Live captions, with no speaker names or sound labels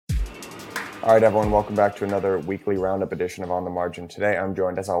All right, everyone, welcome back to another weekly roundup edition of On the Margin. Today, I'm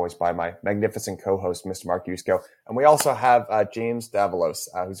joined, as always, by my magnificent co-host, Mr. Mark Yusko. And we also have James Davalos,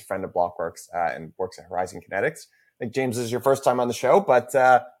 who's a friend of Blockworks and works at Horizon Kinetics. I think, James, this is your first time on the show, but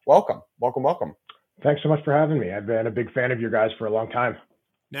welcome. Thanks so much for having me. I've been a big fan of your guys for a long time.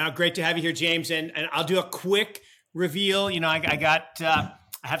 Now, great to have you here, James. And I'll do a quick reveal. You know, I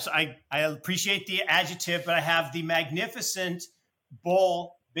appreciate the adjective, but I have the magnificent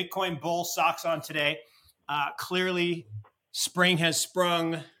Bitcoin bull socks on today. Clearly, spring has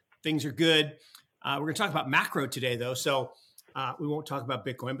sprung. Things are good. We're going to talk about macro today, though. So we won't talk about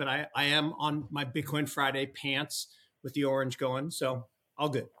Bitcoin, but I am on my Bitcoin Friday pants with the orange going. So all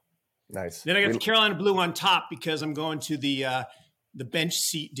good. Nice. Then I got the Carolina blue on top because I'm going to the bench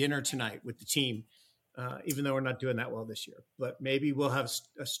seat dinner tonight with the team, even though we're not doing that well this year. But maybe we'll have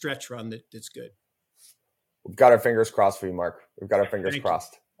a stretch run that's good. We've got our fingers crossed for you, Mark. We've got our fingers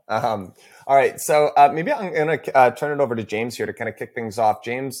crossed. All right. So maybe I'm going to turn it over to James here to kind of kick things off.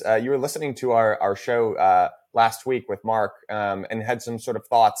 James, you were listening to our show last week with Mark and had some sort of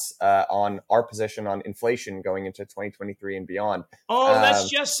thoughts on our position on inflation going into 2023 and beyond. Oh,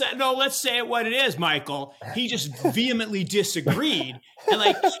 let's say it what it is, Michael. He just vehemently disagreed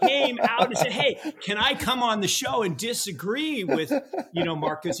and came out and said, "Hey, can I come on the show and disagree with,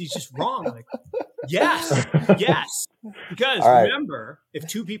 Mark, because he's just wrong." Yes. Because remember, if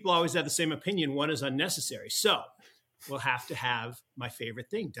two people always have the same opinion, one is unnecessary. So we'll have to have my favorite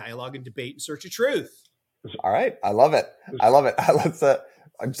thing, dialogue and debate in search of truth. All right. I love it. Let's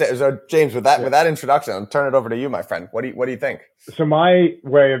so James, with that introduction, I'll turn it over to you, my friend. What do you think? So my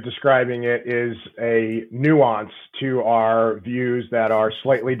way of describing it is a nuance to our views that are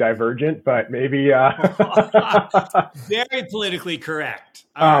slightly divergent, but maybe very politically correct.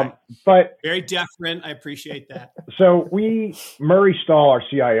 But very deferent. I appreciate that. So Murray Stahl, our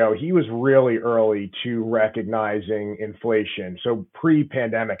CIO, he was really early to recognizing inflation. So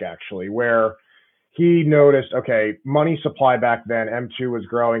pre-pandemic, actually, where he noticed, okay, money supply back then, M2 was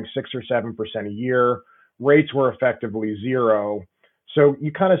growing 6 or 7% a year. Rates were effectively zero. So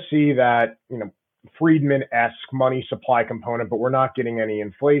you kind of see that, Friedman-esque money supply component, but we're not getting any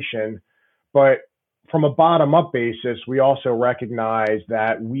inflation. But from a bottom-up basis, we also recognize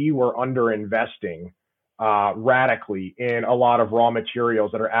that we were underinvesting radically in a lot of raw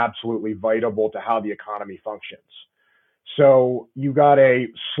materials that are absolutely vital to how the economy functions. So you got a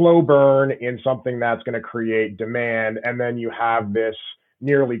slow burn in something that's going to create demand, and then you have this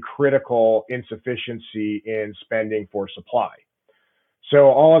nearly critical insufficiency in spending for supply. So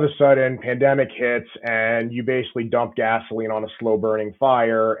all of a sudden, pandemic hits, and you basically dump gasoline on a slow burning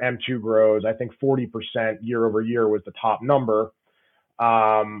fire. M2 grows, I think 40% year over year was the top number.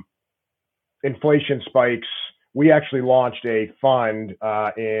 Inflation spikes. We actually launched a fund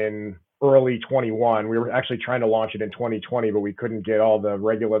in early 21. We were actually trying to launch it in 2020, but we couldn't get all the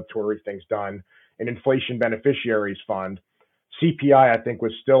regulatory things done. An inflation beneficiaries fund. CPI, I think,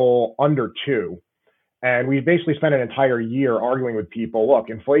 was still under 2. And we basically spent an entire year arguing with people, look,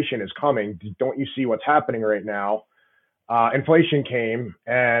 inflation is coming. Don't you see what's happening right now? Inflation came,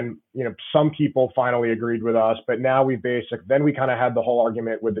 and some people finally agreed with us, but now then we kind of had the whole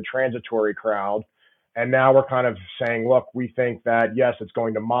argument with the transitory crowd. And now we're kind of saying, look, we think that, yes, it's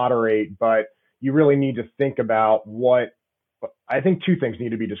going to moderate, but you really need to think about I think two things need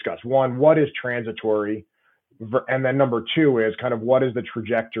to be discussed. One, what is transitory? And then number two is kind of what is the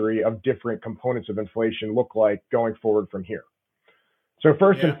trajectory of different components of inflation look like going forward from here? So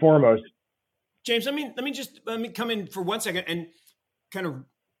first and foremost, James, let me come in for 1 second and kind of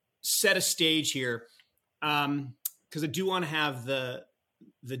set a stage here. Because I do want to have the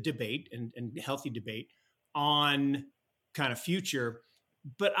debate and healthy debate on kind of future,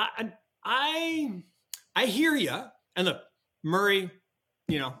 but I hear you. And look, Murray,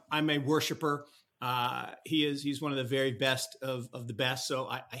 I'm a worshiper. He's one of the very best of the best. So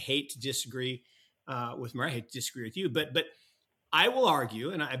I hate to disagree with Murray. I hate to disagree with you, but I will argue,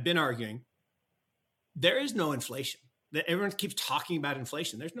 and I've been arguing, there is no inflation. Everyone keeps talking about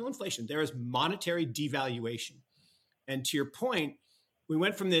inflation. There's no inflation. There is monetary devaluation. And to your point, we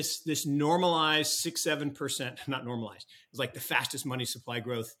went from this normalized 6-7%, not normalized. It was like the fastest money supply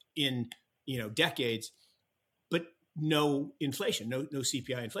growth in decades, but no inflation, no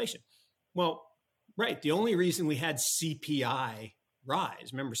CPI inflation. Well, right. The only reason we had CPI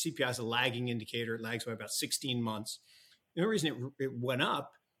rise, remember CPI is a lagging indicator. It lags by about 16 months. The only reason it went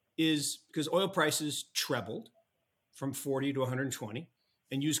up is because oil prices trebled from 40 to 120,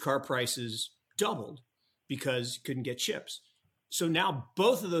 and used car prices doubled because you couldn't get chips. So now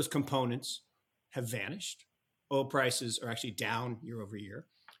both of those components have vanished. Oil prices are actually down year over year.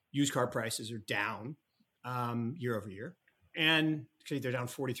 used car prices are down year over year. And actually they're down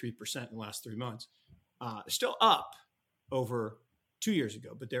 43% in the last 3 months. They're still up over 2 years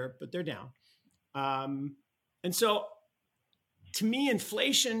ago, but they're down. And so to me,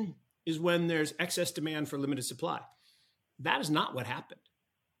 inflation is when there's excess demand for limited supply. That is not what happened,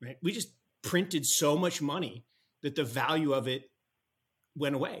 right? We just printed so much money that the value of it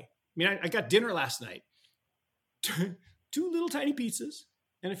went away. I mean, I got dinner last night, 2 little tiny pizzas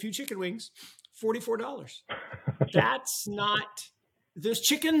and a few chicken wings, $44. That's not, those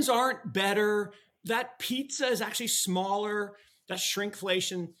chickens aren't better. That pizza is actually smaller. That's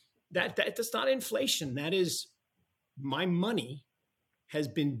shrinkflation. That's not inflation. That is, my money has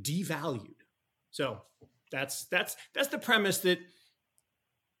been devalued. So that's the premise that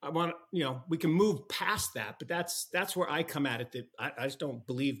I want, we can move past that, but that's where I come at it, that I just don't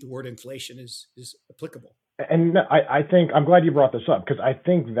believe the word inflation is applicable. And I think, I'm glad you brought this up, because I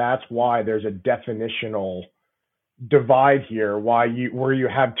think that's why there's a definitional divide here, where you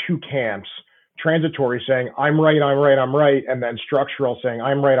have two camps, transitory saying, I'm right, and then structural saying,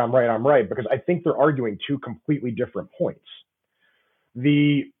 I'm right, because I think they're arguing two completely different points.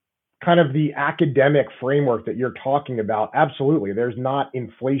 The kind of the academic framework that you're talking about, absolutely, there's not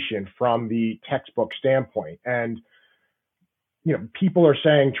inflation from the textbook standpoint. And, people are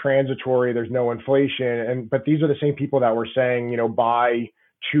saying transitory, there's no inflation. But these are the same people that were saying, buy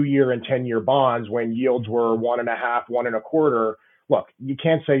 2-year and 10-year bonds when yields were 1.5, 1.25. Look, you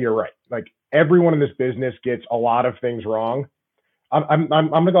can't say you're right. Like, everyone in this business gets a lot of things wrong. I'm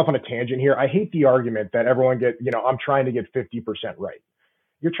going to go off on a tangent here. I hate the argument that everyone I'm trying to get 50% right.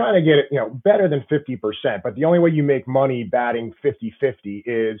 You're trying to get it, better than 50%, but the only way you make money batting 50-50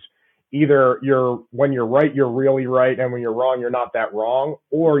 is either when you're right, you're really right. And when you're wrong, you're not that wrong,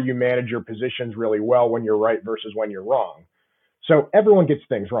 or you manage your positions really well when you're right versus when you're wrong. So everyone gets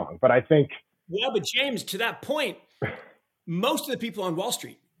things wrong, but I think. Yeah, but James, to that point, most of the people on Wall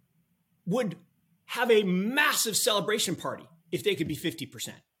Street would have a massive celebration party if they could be 50%.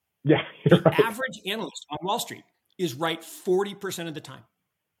 Yeah. The average analyst on Wall Street is right 40% of the time.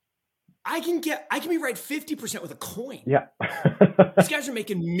 I can be right 50% with a coin. Yeah. These guys are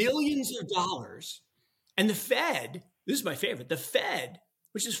making millions of dollars. And the Fed, this is my favorite, the Fed,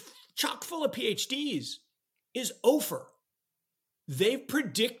 which is chock full of PhDs, is over. They've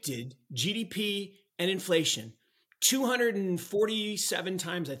predicted GDP and inflation 247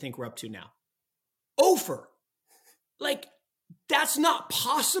 times, I think we're up to now. Over. Like, that's not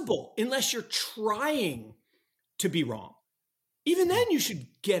possible unless you're trying to be wrong. Even then, you should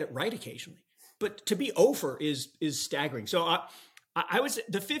get it right occasionally. But to be over is staggering. So I would say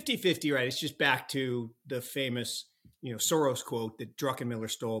the 50-50, right? It's just back to the famous, Soros quote that Druckenmiller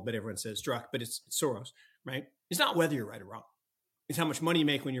stole, but everyone says Druck, but it's Soros, right? It's not whether you're right or wrong. It's how much money you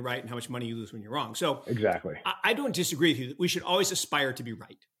make when you're right and how much money you lose when you're wrong. So exactly, I don't disagree with you. We should always aspire to be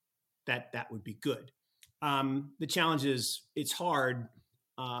right. That would be good. The challenge is it's hard,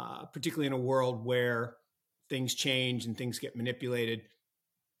 particularly in a world where things change and things get manipulated.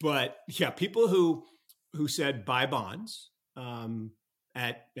 But yeah, people who said buy bonds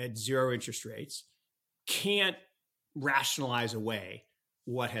at zero interest rates can't rationalize away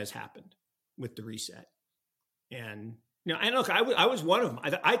what has happened with the reset. And and look, I was one of them.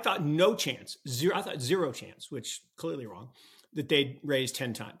 I thought no chance, zero. I thought zero chance, which clearly wrong, that they'd raise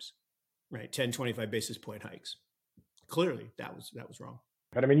 10 times, right? 10, 25 basis point hikes. Clearly that was wrong.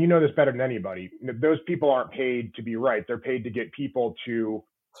 But I mean, this better than anybody. Those people aren't paid to be right. They're paid to get people to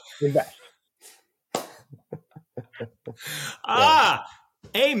invest.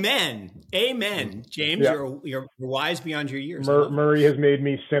 Amen. James, yeah. You're wise beyond your years. Murray has made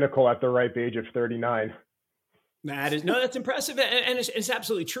me cynical at the ripe age of 39. That's impressive. And it's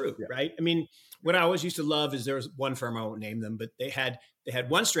absolutely true, yeah. Right? I mean, what I always used to love is there was one firm, I won't name them, but they had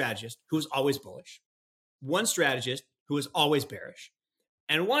one strategist who was always bullish, one strategist who was always bearish,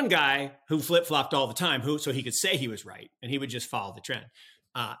 and one guy who flip-flopped all the time, so he could say he was right, and he would just follow the trend.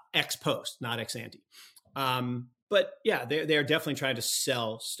 Ex post, not ex ante. But yeah, they're definitely trying to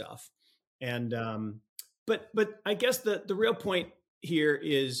sell stuff. And but I guess the real point here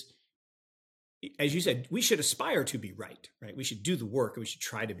is, as you said, we should aspire to be right? We should do the work and we should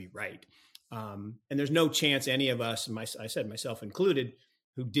try to be right. And there's no chance any of us, and I said myself included,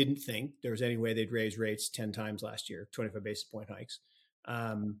 who didn't think there was any way they'd raise rates 10 times last year, 25 basis point hikes.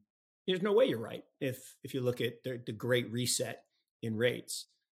 There's no way you're right if you look at the great reset in rates.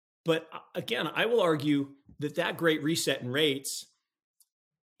 But again, I will argue that great reset in rates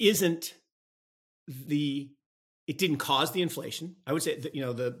it didn't cause the inflation. I would say that,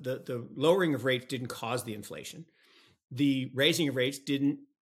 the lowering of rates didn't cause the inflation. The raising of rates didn't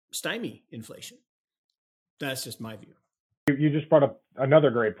stymie inflation. That's just my view. You just brought up another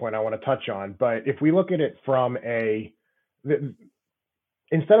great point I want to touch on, but if we look at it from instead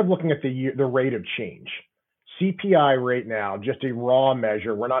of looking at the rate of change, CPI right now, just a raw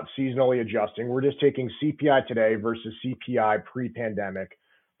measure, we're not seasonally adjusting. We're just taking CPI today versus CPI pre-pandemic.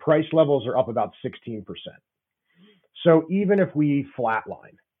 Price levels are up about 16%. So even if we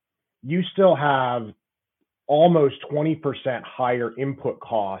flatline, you still have almost 20% higher input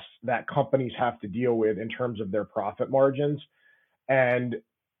costs that companies have to deal with in terms of their profit margins. And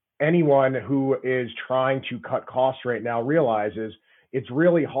anyone who is trying to cut costs right now realizes it's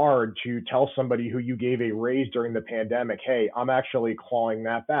really hard to tell somebody who you gave a raise during the pandemic, hey, I'm actually clawing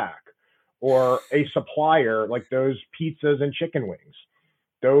that back. Or a supplier like those pizzas and chicken wings.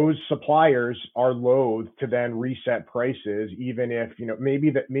 Those suppliers are loath to then reset prices, even if,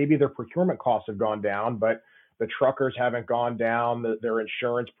 maybe their procurement costs have gone down, but the truckers haven't gone down, their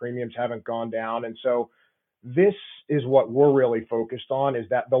insurance premiums haven't gone down. And so this is what we're really focused on, is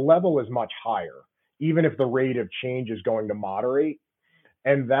that the level is much higher, even if the rate of change is going to moderate.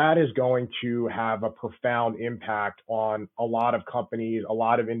 And that is going to have a profound impact on a lot of companies, a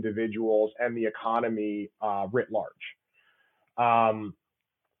lot of individuals, and the economy writ large.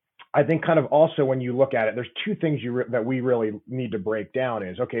 I think kind of also when you look at it, there's two things that we really need to break down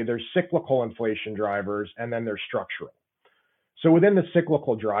is, okay, there's cyclical inflation drivers and then there's structural. So within the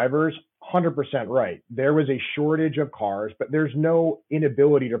cyclical drivers, 100% right. There was a shortage of cars, but there's no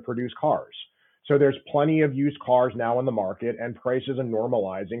inability to produce cars. So there's plenty of used cars now in the market and prices are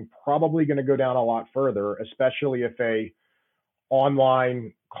normalizing, probably going to go down a lot further, especially if a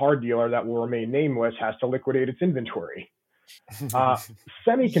online car dealer that will remain nameless has to liquidate its inventory.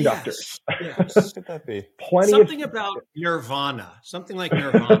 Semiconductors. Yes. What could that be? Something about Nirvana. Something like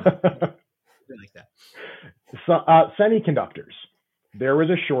Nirvana. Like that. So, semiconductors. There was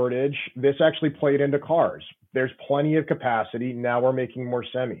a shortage. This actually played into cars. There's plenty of capacity. Now we're making more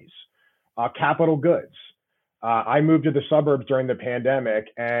semis. Capital goods. I moved to the suburbs during the pandemic,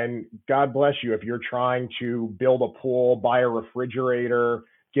 and God bless you if you're trying to build a pool, buy a refrigerator,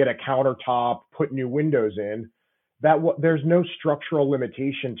 get a countertop, put new windows in. There's no structural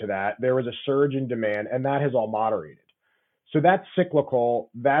limitation to that. There was a surge in demand, and that has all moderated. So that's cyclical.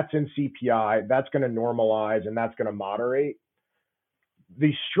 That's in CPI. That's going to normalize, and that's going to moderate.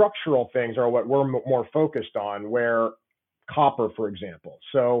 The structural things are what we're more focused on, where copper, for example.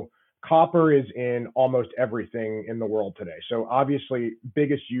 So copper is in almost everything in the world today. So obviously,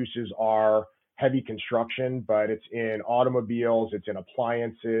 biggest uses are heavy construction, but it's in automobiles, it's in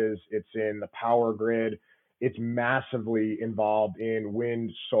appliances, it's in the power grid. It's massively involved in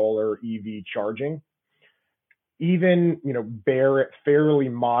wind, solar, EV charging. Even, fairly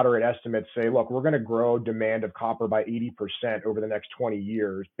moderate estimates say, look, we're going to grow demand of copper by 80% over the next 20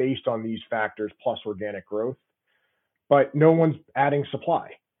 years based on these factors plus organic growth. But no one's adding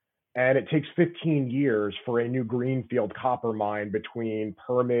supply. And it takes 15 years for a new greenfield copper mine between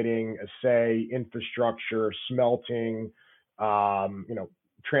permitting, assay, infrastructure, smelting,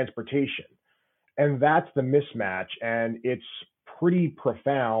 transportation. And that's the mismatch. And it's pretty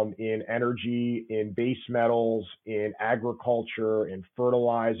profound in energy, in base metals, in agriculture, in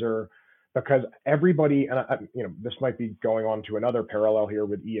fertilizer, because everybody, and this might be going on to another parallel here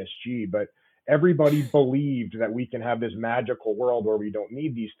with ESG, but everybody believed that we can have this magical world where we don't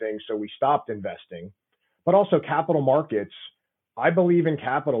need these things, so we stopped investing. But also capital markets, I believe in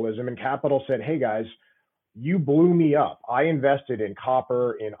capitalism, and capital said, hey guys, you blew me up. I invested in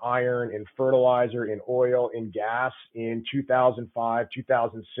copper, in iron, in fertilizer, in oil, in gas in 2005,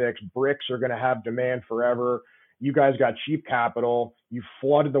 2006. Bricks are going to have demand forever. You guys got cheap capital. You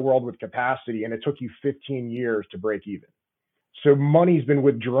flooded the world with capacity, and it took you 15 years to break even. So money's been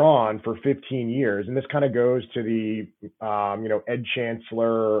withdrawn for 15 years. And this kind of goes to the, Ed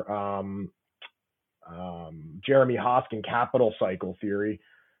Chancellor, Jeremy Hoskin capital cycle theory.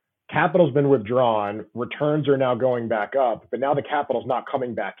 Capital's been withdrawn, returns are now going back up, but now the capital's not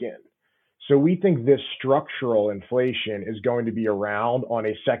coming back in. So we think this structural inflation is going to be around on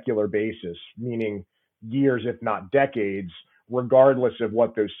a secular basis, meaning years, if not decades, regardless of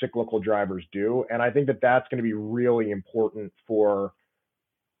what those cyclical drivers do. And I think that that's going to be really important for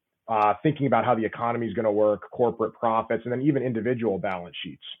thinking about how the economy is going to work, corporate profits, and then even individual balance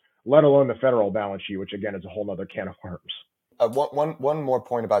sheets, let alone the federal balance sheet, which again is a whole nother can of worms. One more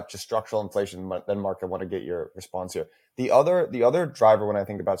point about just structural inflation, then Mark, I want to get your response here. The other driver when I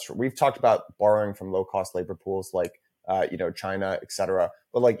think about, we've talked about borrowing from low cost labor pools like China, et cetera,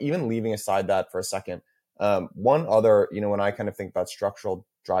 but like even leaving aside that for a second, one other, when I kind of think about structural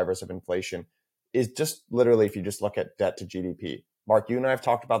drivers of inflation is just literally if you just look at debt to GDP. Mark, you and I have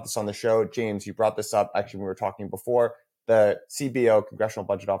talked about this on the show. James, you brought this up actually when we were talking before. The CBO, Congressional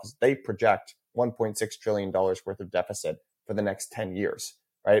Budget Office, they project $1.6 trillion worth of deficit for the next 10 years,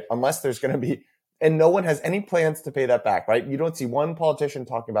 right? Unless there's going to be, and no one has any plans to pay that back, right? You don't see one politician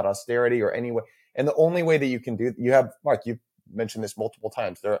talking about austerity or any way. And the only way that you can do, you have, Mark, you've mentioned this multiple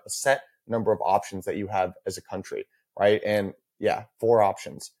times. There are a set number of options that you have as a country, right? And yeah, 4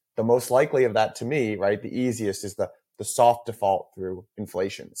 options. The most likely of that to me, right? The easiest is the soft default through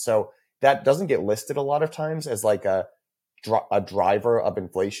inflation. So that doesn't get listed a lot of times as like a driver of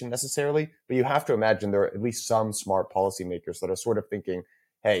inflation necessarily, but you have to imagine there are at least some smart policymakers that are sort of thinking,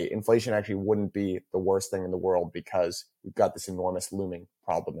 hey, inflation actually wouldn't be the worst thing in the world because we've got this enormous looming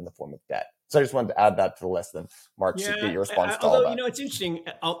problem in the form of debt. So I just wanted to add that to the list. Then, Mark, get your response to all although, that. You know, it's interesting.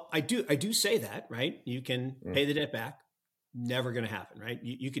 I do say that, right? You can pay the debt back. Never going to happen, right?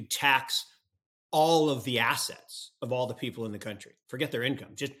 You could tax all of the assets of all the people in the country. Forget their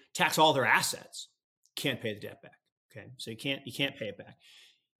income. Just tax all their assets. Can't pay the debt back. Okay, so you can't pay it back.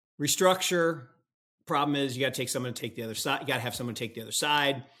 Restructure. Problem is, you got to take someone to take the other side. You got to have someone take the other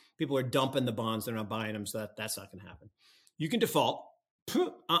side. People are dumping the bonds; they're not buying them, so that's not going to happen. You can default.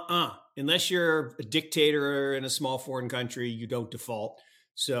 Unless you're a dictator in a small foreign country, you don't default.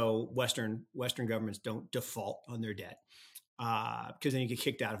 So Western governments don't default on their debt because then you get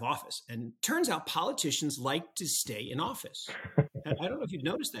kicked out of office. And turns out politicians like to stay in office. I don't know if you've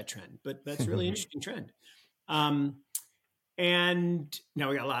noticed that trend, but that's a really interesting trend. And now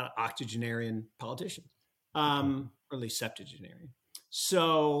we got a lot of octogenarian politicians, or at least septuagenarian.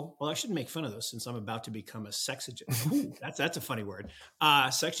 So, well, I shouldn't make fun of those since I'm about to become a sexagenarian. That's a funny word,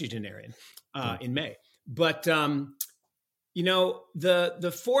 sexagenarian in May. But you know,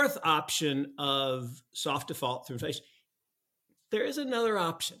 the fourth option of soft default through inflation, there is another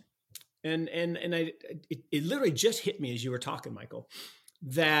option, and it literally just hit me as you were talking, Michael,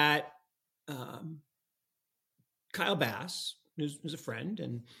 that Kyle Bass, who's a friend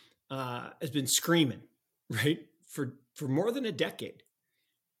and has been screaming, right, for more than a decade,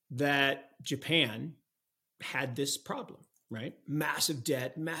 that Japan had this problem, right? Massive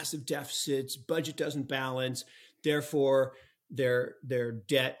debt, massive deficits, budget doesn't balance, therefore their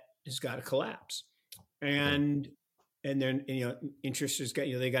debt has got to collapse, and then interest has got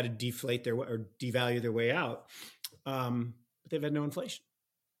they got to deflate or devalue their way out, but they've had no inflation,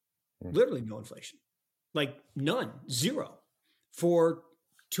 literally no inflation. Like none, zero, for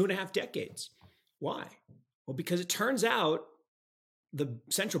 2.5 decades. Why? Well, because it turns out the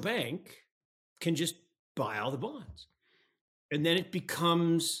central bank can just buy all the bonds. And then it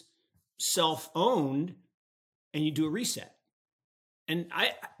becomes self-owned and you do a reset. And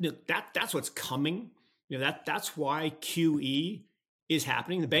that's what's coming. That's why QE is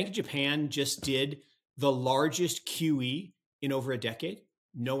happening. The Bank of Japan just did the largest QE in over a decade.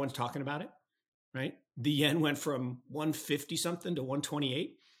 No one's talking about it, right? The yen went from 150 something to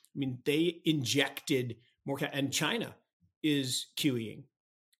 128. I mean, they injected more, and China is QEing,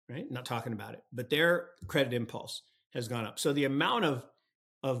 right? Not talking about it, but their credit impulse has gone up. So the amount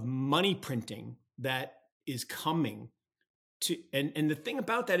of money printing that is coming to, and the thing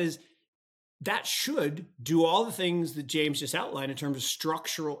about that is that should do all the things that James just outlined in terms of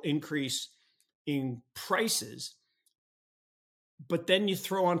structural increase in prices. But then you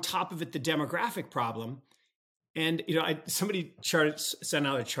throw on top of it the demographic problem. And, somebody sent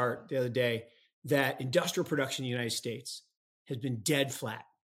out a chart the other day that industrial production in the United States has been dead flat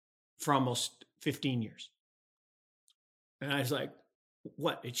for almost 15 years. And I was like,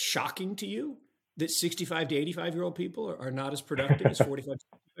 what? It's shocking to you that 65 to 85-year-old people are not as productive as 45 to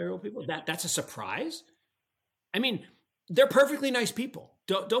 55-year-old people? That's a surprise? I mean, they're perfectly nice people.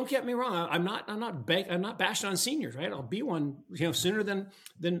 Don't get me wrong. I'm not bashing on seniors, right? I'll be one, sooner than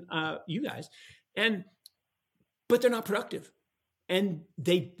you guys, but they're not productive, and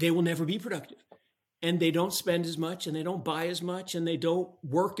they will never be productive, and they don't spend as much, and they don't buy as much, and they don't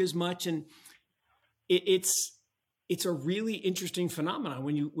work as much, and it's a really interesting phenomenon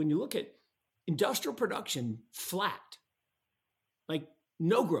when you look at industrial production flat, like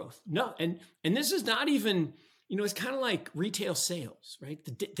no growth, no, and this is not even. It's kind of like retail sales, right?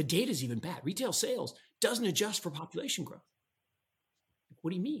 The data is even bad. Retail sales doesn't adjust for population growth.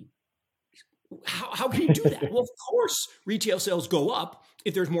 What do you mean? How can you do that? Well, of course, retail sales go up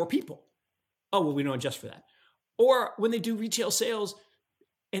if there's more people. Oh, well, we don't adjust for that. Or when they do retail sales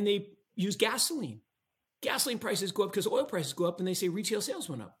and they use gasoline prices go up because oil prices go up and they say retail sales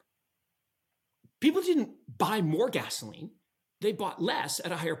went up. People didn't buy more gasoline. They bought less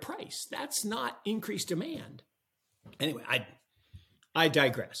at a higher price. That's not increased demand. Anyway, I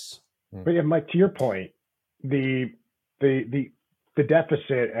digress. But yeah, Mike, to your point, the the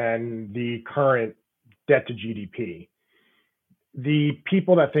deficit and the current debt to GDP. The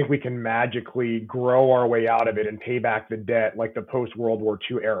people that think we can magically grow our way out of it and pay back the debt like the post-World War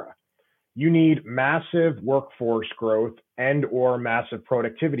II era. You need massive workforce growth and or massive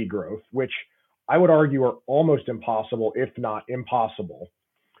productivity growth, which I would argue are almost impossible, if not impossible.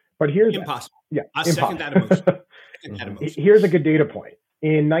 But here's impossible. Yeah, I second that emotion. Here's a good data point.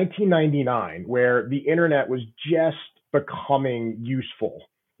 In 1999, where the internet was just becoming useful,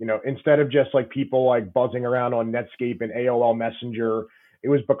 instead of just like people like buzzing around on Netscape and AOL Messenger, it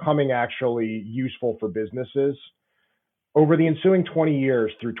was becoming actually useful for businesses. Over the ensuing 20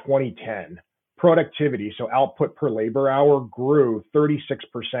 years through 2010, productivity, so output per labor hour, grew 36%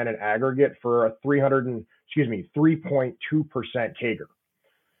 in aggregate for a 3.2% CAGR.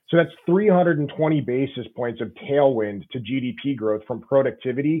 So that's 320 basis points of tailwind to GDP growth from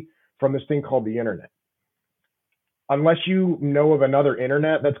productivity from this thing called the internet. Unless you know of another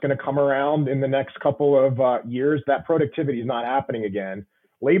internet that's going to come around in the next couple of years, that productivity is not happening again.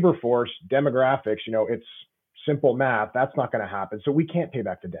 Labor force, demographics, it's simple math. That's not going to happen. So we can't pay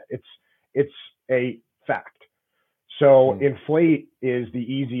back the debt. It's a fact. So inflate is the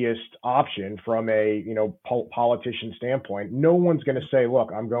easiest option from a politician standpoint. No one's going to say,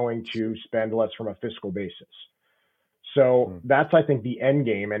 look, I'm going to spend less from a fiscal basis. So that's, I think, the end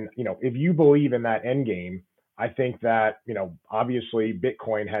game. And if you believe in that end game, I think that obviously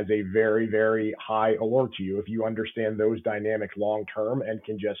Bitcoin has a very, very high allure to you if you understand those dynamics long term and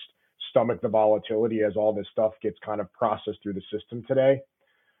can just stomach the volatility as all this stuff gets kind of processed through the system today.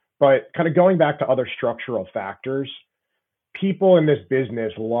 But kind of going back to other structural factors, people in this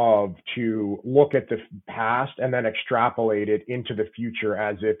business love to look at the past and then extrapolate it into the future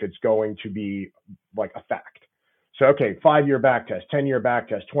as if it's going to be like a fact. So, okay, 5-year back test, 10-year back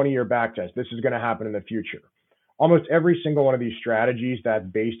test, 20-year back test, this is going to happen in the future. Almost every single one of these strategies that's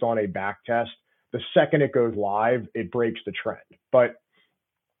based on a back test, the second it goes live, it breaks the trend. But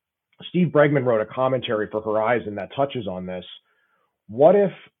Steve Bregman wrote a commentary for Horizon that touches on this. What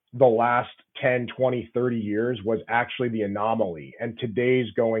if the last 10, 20, 30 years was actually the anomaly and today's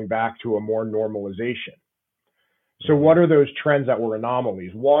going back to a more normalization? So what are those trends that were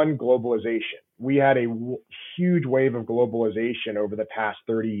anomalies? One, globalization. We had a huge wave of globalization over the past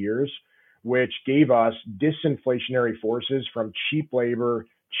 30 years, which gave us disinflationary forces from cheap labor,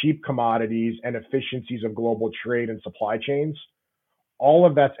 cheap commodities, and efficiencies of global trade and supply chains. All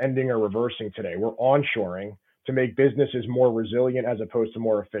of that's ending or reversing today. We're onshoring to make businesses more resilient as opposed to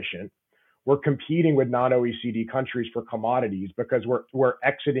more efficient. We're competing with non-OECD countries for commodities because we're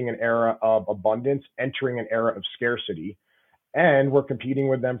exiting an era of abundance, entering an era of scarcity, and we're competing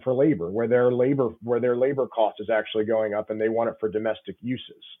with them for labor, where their labor cost is actually going up and they want it for domestic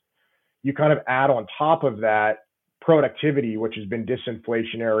uses. You kind of add on top of that productivity, which has been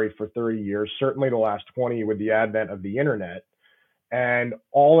disinflationary for 30 years, certainly the last 20 with the advent of the internet. And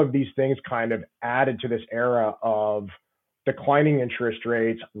all of these things kind of added to this era of declining interest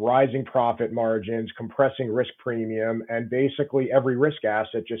rates, rising profit margins, compressing risk premium, and basically every risk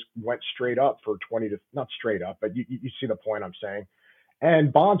asset just went straight up for 20 to, not straight up, but you see the point I'm saying.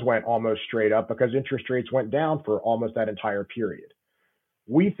 And bonds went almost straight up because interest rates went down for almost that entire period.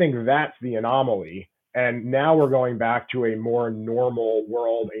 We think that's the anomaly. And now we're going back to a more normal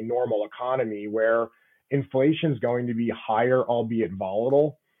world, a normal economy where inflation is going to be higher, albeit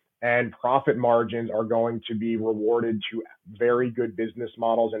volatile, and profit margins are going to be rewarded to very good business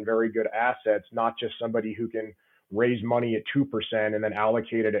models and very good assets, not just somebody who can raise money at 2% and then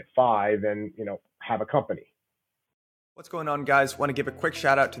allocate it at 5% and have a company. What's going on, guys? Want to give a quick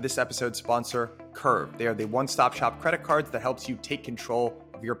shout out to this episode's sponsor, Curve. They are the one-stop shop credit cards that helps you take control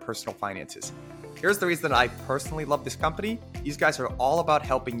of your personal finances. Here's the reason that I personally love this company. These guys are all about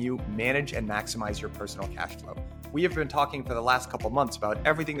helping you manage and maximize your personal cash flow. We have been talking for the last couple months about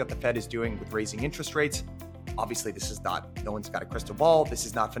everything that the Fed is doing with raising interest rates. Obviously, no one's got a crystal ball. This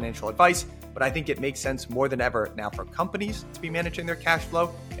is not financial advice, but I think it makes sense more than ever now for companies to be managing their cash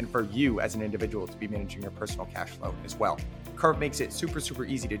flow and for you as an individual to be managing your personal cash flow as well. Curve makes it super, super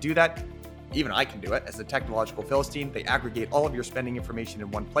easy to do that. Even I can do it as a technological Philistine. They aggregate all of your spending information in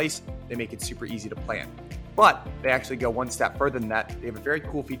one place. They make it super easy to plan. But they actually go one step further than that. They have a very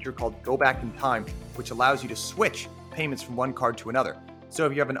cool feature called Go Back in Time, which allows you to switch payments from one card to another. So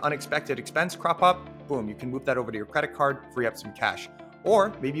if you have an unexpected expense crop up, boom, you can move that over to your credit card, free up some cash.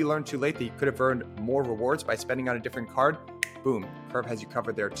 Or maybe you learned too late that you could have earned more rewards by spending on a different card. Boom, Curve has you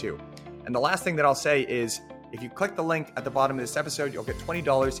covered there too. And the last thing that I'll say is, if you click the link at the bottom of this episode, you'll get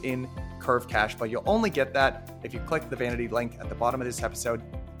 $20 in Curve cash, but you'll only get that if you click the vanity link at the bottom of this episode.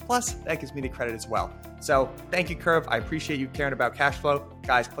 Plus, that gives me the credit as well. So thank you, Curve. I appreciate you caring about cash flow.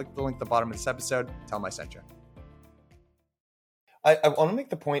 Guys, click the link at the bottom of this episode. Tell them I sent you. I want to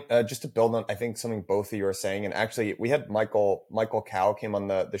make the point, just to build on, I think, something both of you are saying. And actually, we had Michael Cow came on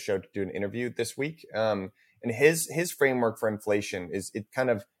the show to do an interview this week. And his framework for inflation it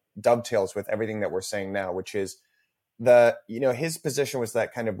kind of dovetails with everything that we're saying now, which is his position was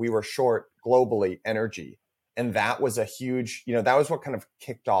that kind of we were short globally energy. And that was a huge, that was what kind of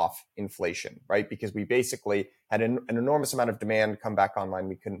kicked off inflation, right? Because we basically had an enormous amount of demand come back online.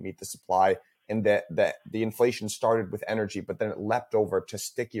 We couldn't meet the supply. And that the inflation started with energy, but then it leapt over to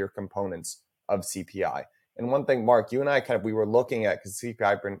stickier components of CPI. And one thing, Mark, you and I we were looking at, because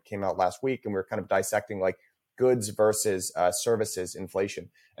CPI print came out last week, and we were kind of dissecting like goods versus services inflation.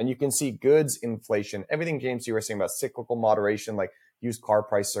 And you can see goods inflation, everything, James, you were saying about cyclical moderation, like used car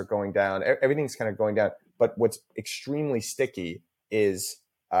prices are going down, everything's kind of going down. But what's extremely sticky is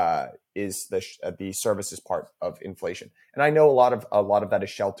the services part of inflation. And I know a lot of that is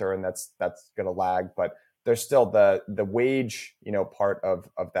shelter, and that's going to lag, but there's still the wage, part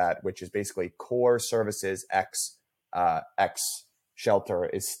of that, which is basically core services x shelter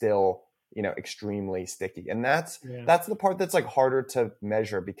is still, extremely sticky. And that's the part that's like harder to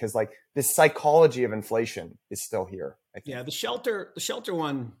measure, because like the psychology of inflation is still here, I think. Yeah, the shelter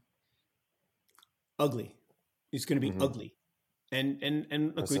one, ugly. It's going to be ugly.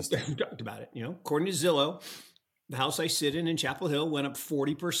 And look, we talked about it. According to Zillow, the house I sit in Chapel Hill went up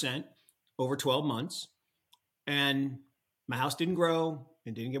 40% over 12 months, and my house didn't grow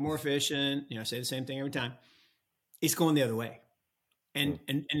and didn't get more efficient. I say the same thing every time. It's going the other way, and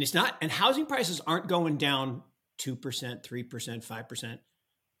it's not. And housing prices aren't going down 2%, 3%, 5%.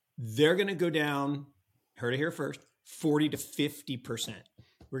 They're going to go down. Heard it here first. 40 to 50%.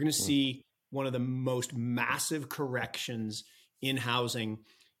 We're going to see one of the most massive corrections in housing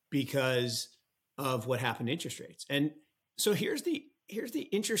because of what happened to interest rates. And so here's the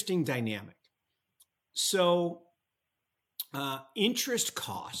interesting dynamic. So interest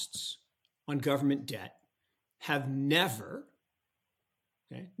costs on government debt have never,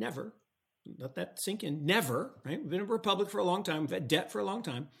 let that sink in, never, right? We've been a republic for a long time. We've had debt for a long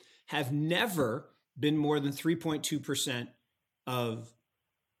time, have never been more than 3.2% of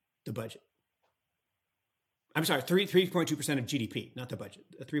the budget. I'm sorry, 3.2% of GDP, not the budget,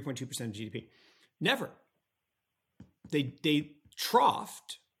 3.2% of GDP. Never. They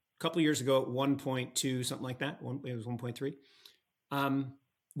troughed a couple of years ago at 1.2, something like that. It was 1.3.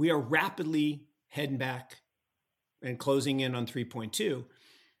 We are rapidly heading back and closing in on 3.2.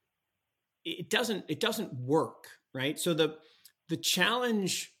 It doesn't work, right? So the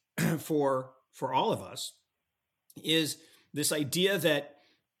challenge for all of us is this idea that,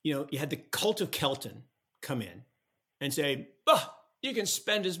 you had the cult of Kelton come in and say, you can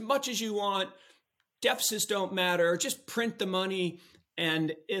spend as much as you want. Deficits don't matter. Just print the money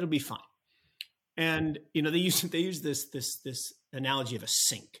and it'll be fine. And, they use this analogy of a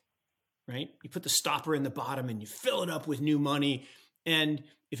sink, right? You put the stopper in the bottom and you fill it up with new money. And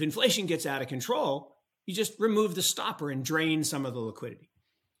if inflation gets out of control, you just remove the stopper and drain some of the liquidity.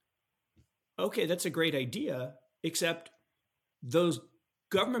 Okay, that's a great idea, except those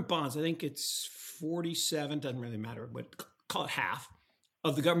government bonds, I think it's 47, doesn't really matter, but call it half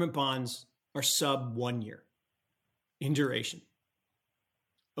of the government bonds are sub 1 year in duration.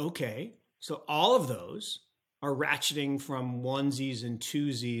 Okay, so all of those are ratcheting from onesies and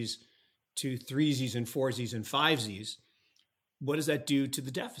twosies to threesies and foursies and fivesies. What does that do to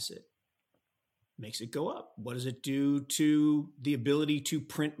the deficit? Makes it go up. What does it do to the ability to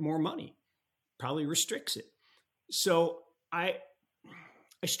print more money? Probably restricts it. So I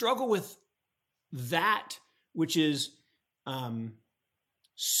struggle with that, which is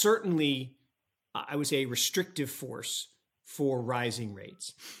certainly, I would say, a restrictive force for rising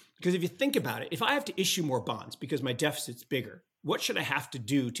rates. Because if you think about it, if I have to issue more bonds because my deficit's bigger, what should I have to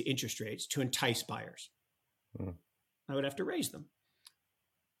do to interest rates to entice buyers? I would have to raise them.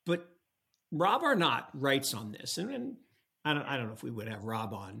 But Rob Arnott writes on this, and I don't know if we would have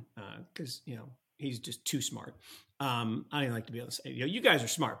Rob on because he's just too smart. I don't even like to be on the same. You guys are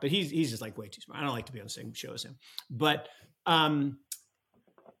smart, but he's just like way too smart. I don't like to be on the same show as him. But I'm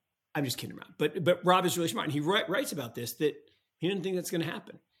just kidding around. But Rob is really smart, and he writes about this, that he didn't think that's going to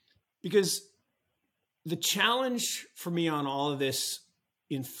happen, because the challenge for me on all of this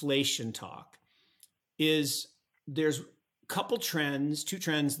inflation talk is there's two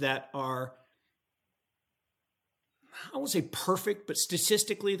trends that are, I won't say perfect, but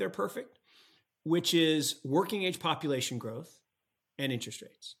statistically they're perfect, which is working age population growth and interest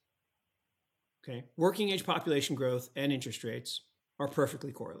rates. Okay. Working age population growth and interest rates are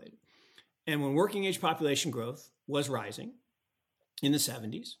perfectly correlated. And when working age population growth was rising in the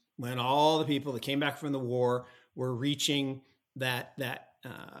 70s, when all the people that came back from the war were reaching that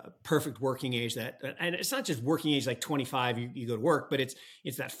perfect working age, and it's not just working age like 25, you go to work, but it's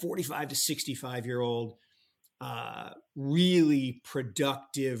that 45 to 65-year-old, really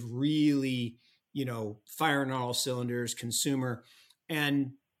productive, really, firing on all cylinders, consumer,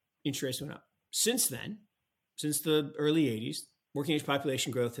 and interest rates went up. Since then, since the early 80s, working age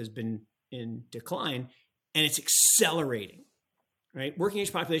population growth has been in decline, and it's accelerating, right? Working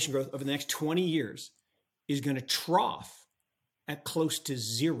age population growth over the next 20 years is going to trough at close to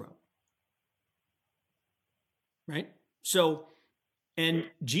zero, right? So, and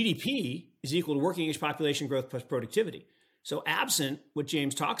GDP is equal to working age population growth plus productivity. So absent what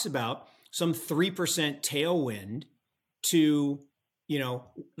James talks about, some 3% tailwind to,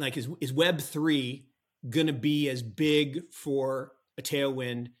 like is Web3 going to be as big for a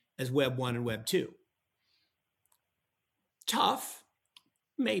tailwind as Web 1 and Web 2? Tough,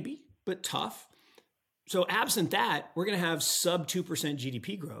 maybe, but tough. So absent that, we're going to have sub 2%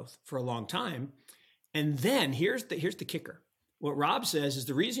 GDP growth for a long time. And then here's the kicker. What Rob says is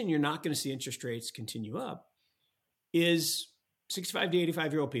the reason you're not going to see interest rates continue up is 65 to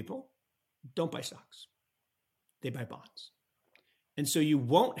 85-year-old people don't buy stocks. They buy bonds. And so you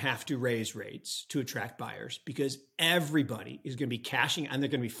won't have to raise rates to attract buyers because everybody is going to be cashing, and they're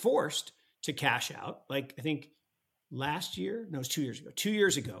going to be forced to cash out. Like I think last year, no, it was 2 years ago. 2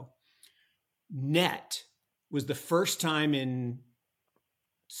 years ago, net was the first time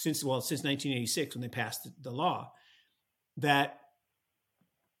since 1986 when they passed the law that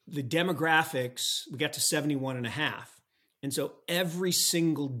the demographics, we got to 71 and a half. And so every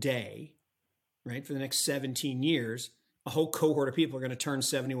single day, right, for the next 17 years, a whole cohort of people are going to turn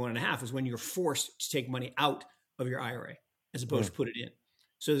 71 and a half is when you're forced to take money out of your IRA as opposed to put it in.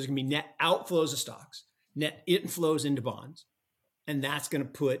 So there's going to be net outflows of stocks, net inflows into bonds, and that's going to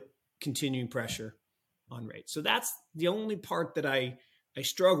put continuing pressure on rates. So that's the only part that I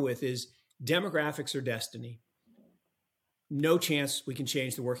struggle with is demographics are destiny. No chance we can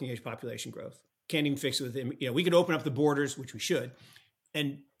change the working age population growth. Can't even fix it with them. We could open up the borders, which we should.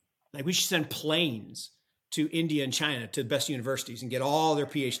 And like we should send planes to India and China to the best universities and get all their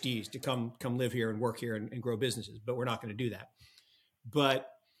PhDs to come live here and work here and grow businesses. But we're not going to do that. But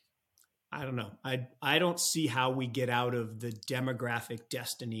I don't know. I don't see how we get out of the demographic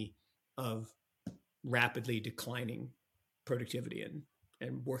destiny of rapidly declining productivity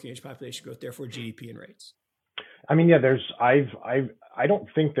and working age population growth, therefore GDP and rates. I mean, yeah, I don't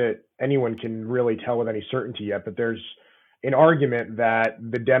think that anyone can really tell with any certainty yet, but there's an argument that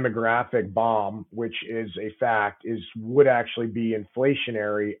the demographic bomb, which is a fact, would actually be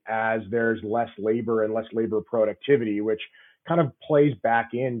inflationary as there's less labor and less labor productivity, which kind of plays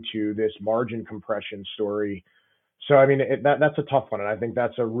back into this margin compression story. So, I mean, that's a tough one. And I think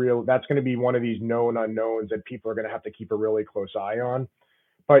that's going to be one of these known unknowns that people are going to have to keep a really close eye on.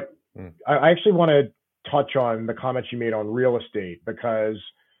 But I actually want to touch on the comments you made on real estate, because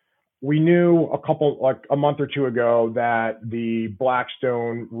we knew a month or two ago that the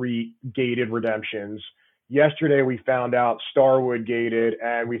Blackstone REIT gated redemptions. Yesterday, we found out Starwood gated,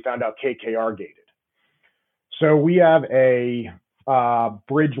 and we found out KKR gated. So we have a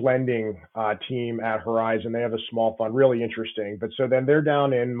bridge lending team at Horizon. They have a small fund, really interesting. But so then they're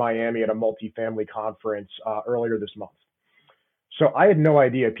down in Miami at a multifamily conference earlier this month. So I had no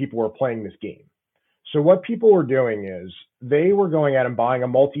idea people were playing this game. So what people were doing is they were going out and buying a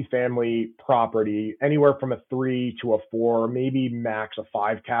multifamily property anywhere from a 3 to a 4, maybe max a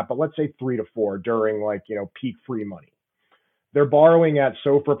 5 cap, but let's say 3 to 4 during peak free money. They're borrowing at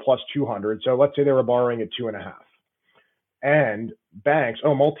SOFR plus 200. So let's say they were borrowing at 2.5. And banks,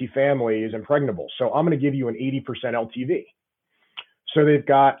 multifamily is impregnable. So I'm going to give you an 80% LTV. So they've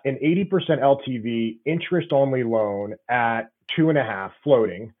got an 80% LTV interest only loan at 2.5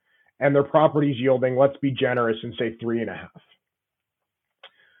 floating, and their property's yielding, let's be generous and say 3.5.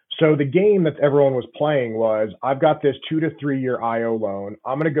 So the game that everyone was playing was, I've got this 2 to 3 year IO loan.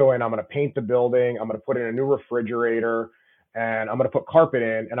 I'm going to go in, I'm going to paint the building, I'm going to put in a new refrigerator, and I'm going to put carpet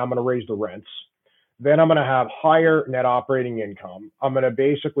in, and I'm going to raise the rents. Then I'm going to have higher net operating income. I'm going to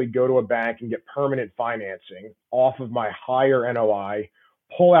basically go to a bank and get permanent financing off of my higher NOI,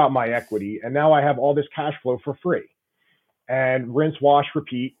 pull out my equity, and now I have all this cash flow for free. And rinse, wash,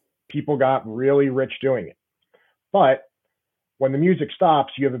 repeat. People got really rich doing it. But when the music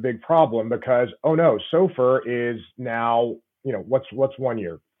stops, you have a big problem because, oh no, SOFR is now, what's 1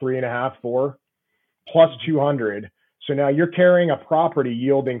 year? 3.5, 4 plus 200. So now you're carrying a property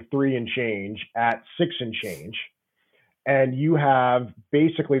yielding 3 and change at 6 and change. And you have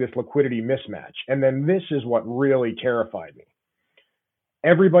basically this liquidity mismatch. And then this is what really terrified me.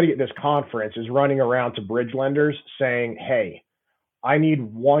 Everybody at this conference is running around to bridge lenders saying, hey, I need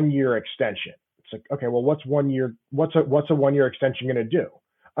 1 year extension. It's like, okay, well, what's 1 year? What's a 1 year extension going to do?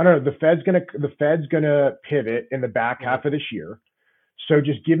 I don't know. The Fed's gonna pivot in the back half of this year. So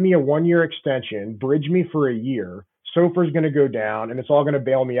just give me a 1 year extension, bridge me for a year. SOFR's going to go down and it's all going to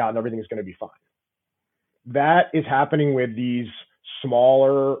bail me out and everything's going to be fine. That is happening with these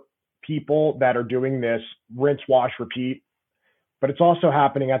smaller people that are doing this rinse, wash, repeat. But it's also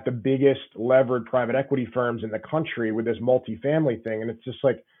happening at the biggest levered private equity firms in the country with this multifamily thing. And it's just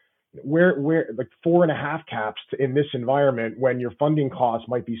like, where like 4.5 caps in this environment when your funding costs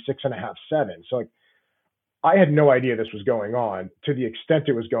might be 6.5, 7. So like, I had no idea this was going on to the extent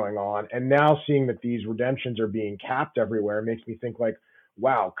it was going on. And now seeing that these redemptions are being capped everywhere makes me think like,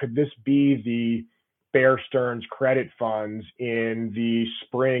 wow, could this be the Bear Stearns credit funds in the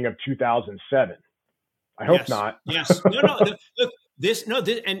spring of 2007? I hope not. Yes. No. Look, this, and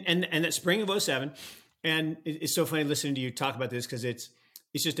that spring of 2007. And it's so funny listening to you talk about this because it's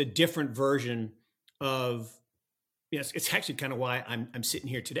just a different version of, yes, it's actually kind of why I'm sitting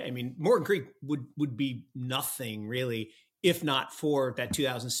here today. I mean, Morgan Creek would be nothing really, if not for that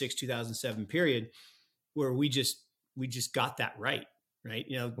 2006, 2007 period where we just got that right.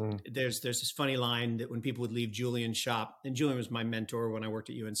 You know, there's this funny line that when people would leave Julian's shop, and Julian was my mentor when I worked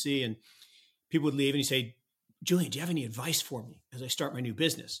at UNC, and people would leave and he'd say, Julian, do you have any advice for me as I start my new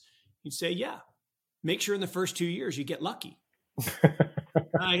business? He'd say, yeah, make sure in the first 2 years you get lucky.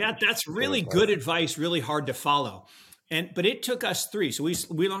 That's really good advice, really hard to follow. But it took us 3. So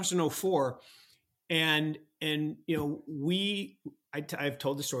we launched in 2004 and you know, I've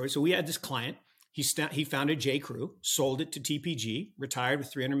told the story. So we had this client, he founded J. Crew, sold it to TPG, retired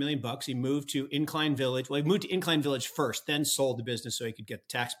with $300 million. He moved to Incline Village. Well, he moved to Incline Village first, then sold the business so he could get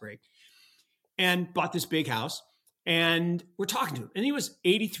the tax break and bought this big house. And we're talking to him. And he was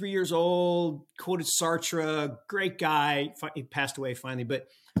 83 years old, quoted Sartre, great guy. He passed away finally, but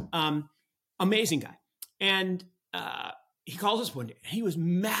amazing guy. And he calls us one day. He was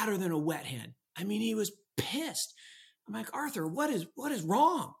madder than a wet hen. I mean, he was pissed. I'm like, Arthur, what is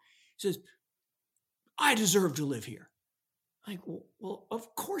wrong? He says, I deserve to live here. I'm like, well,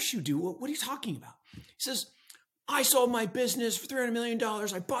 of course you do. What are you talking about? He says, I sold my business for $300 million.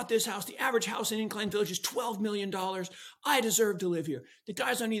 I bought this house. The average house in Incline Village is $12 million. I deserve to live here. The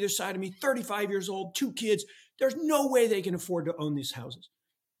guys on either side of me, 35 years old, 2 kids. There's no way they can afford to own these houses.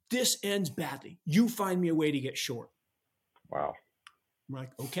 This ends badly. You find me a way to get short. Wow. I'm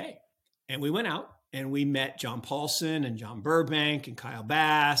like, okay. And we went out and we met John Paulson and John Burbank and Kyle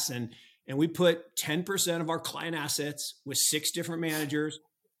Bass. And we put 10% of our client assets with 6 different managers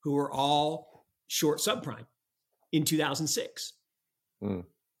who were all short subprime. In 2006,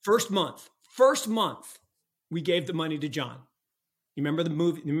 first month, we gave the money to John. You remember the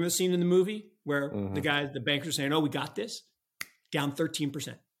movie? You remember the scene in the movie where the bankers are saying, "Oh, we got this." Down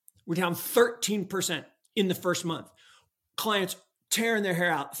 13%. We're down 13% in the first month. Clients tearing their hair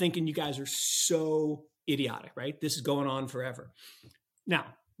out, thinking you guys are so idiotic, right? This is going on forever. Now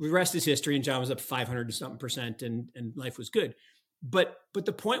the rest is history, and John was up 500 and something percent, and life was good. But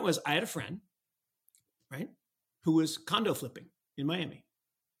the point was, I had a friend, right, who was condo flipping in Miami.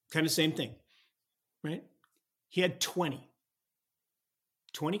 Kind of same thing, right? He had 20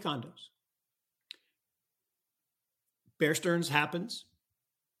 condos. Bear Stearns happens.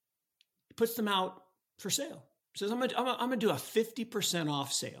 He puts them out for sale. He says, I'm gonna do a 50%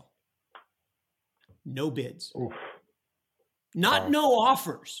 off sale. No bids. Oof. Not no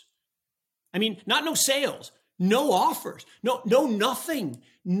offers. I mean, not no sales. No offers. No,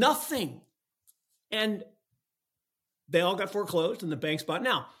 nothing. And they all got foreclosed and the banks bought.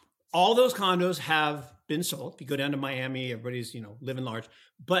 Now, all those condos have been sold. If you go down to Miami, everybody's, living large.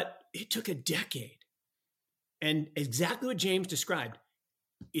 But it took a decade. And exactly what James described,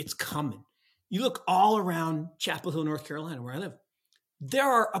 it's coming. You look all around Chapel Hill, North Carolina, where I live. There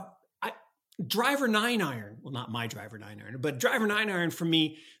are driver 9-iron. Well, not my driver 9-iron, but driver 9-iron for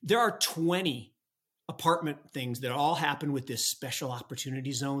me, there are 20 apartment things that all happen with this special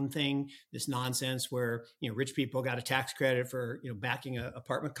opportunity zone thing, this nonsense where, rich people got a tax credit for, backing an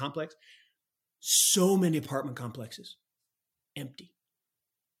apartment complex. So many apartment complexes, empty.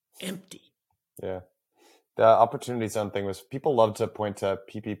 Yeah. The opportunity zone thing was, people love to point to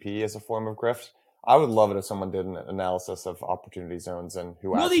PPP as a form of grift. I would love it if someone did an analysis of opportunity zones and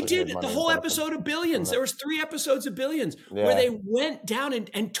who actually they did the whole episode of Billions. There was 3 episodes of Billions where they went down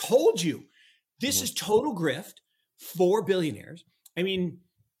and told you, this is total grift for billionaires. I mean,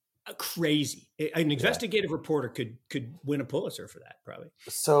 crazy. An investigative reporter could win a Pulitzer for that, probably.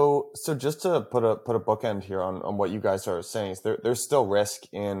 So just to put a bookend here on what you guys are saying, is there's still risk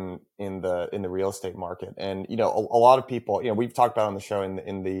in the real estate market, and a lot of people, we've talked about on the show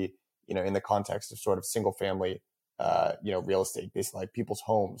in the context of sort of single family real estate, basically like people's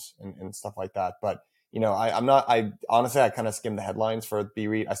homes and stuff like that. But I honestly kind of skimmed the headlines for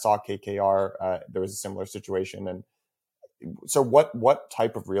BREIT. I saw KKR. There was a similar situation, and so what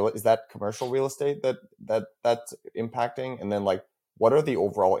type of is that commercial real estate that's impacting? And then like, what are the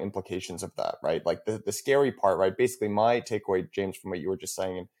overall implications of that, right? Like the scary part, right? Basically my takeaway, James, from what you were just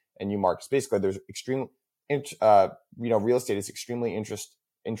saying, and you, Mark, is basically there's extreme, real estate is extremely interest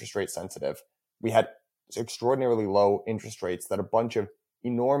rate sensitive. We had extraordinarily low interest rates that a bunch of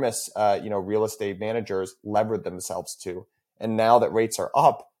enormous, real estate managers levered themselves to. And now that rates are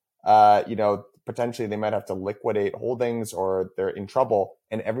up, potentially they might have to liquidate holdings or they're in trouble,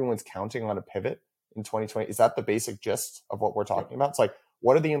 and everyone's counting on a pivot in 2020. Is that the basic gist of what we're talking about? It's like,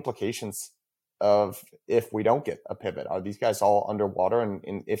 what are the implications of if we don't get a pivot? Are these guys all underwater?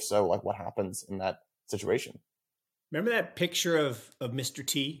 And if so, like, what happens in that situation? Remember that picture of Mr.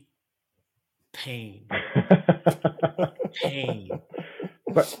 T? Pain. Pain.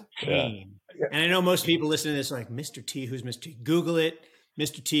 Pain. Yeah. And I know most people listening to this are like, Mr. T, who's Mr. T? Google it.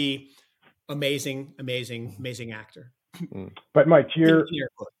 Mr. T, amazing actor. But Mike, to your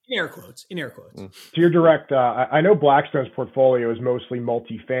in air quotes. To your direct, I know Blackstone's portfolio is mostly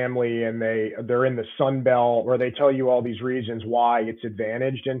multifamily, and they're in the Sun Belt, where they tell you all these reasons why it's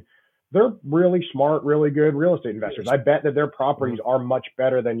advantaged, and they're really smart, really good real estate investors. I bet that their properties are much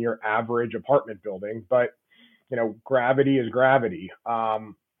better than your average apartment building, but gravity is gravity.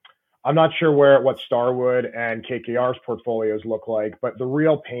 I'm not sure what Starwood and KKR's portfolios look like, but the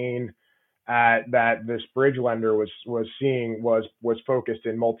real pain that this bridge lender was seeing was focused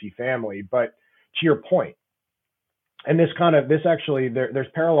in multifamily. But to your point, and there's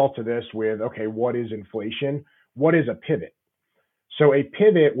parallel to this with, okay, what is inflation? What is a pivot? So a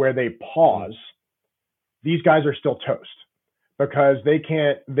pivot where they pause, these guys are still toast because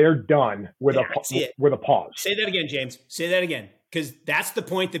they're done with a pause. Say that again, James. Say that again. Because that's the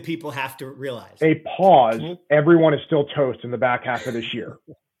point that people have to realize. A pause, everyone is still toast in the back half of this year.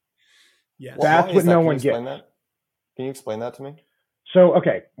 Yeah, that's what no one gets. Can you explain that to me? So,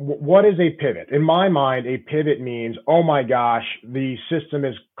 okay, what is a pivot? In my mind, a pivot means, oh my gosh, the system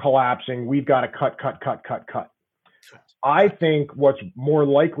is collapsing. We've got to cut. I think what's more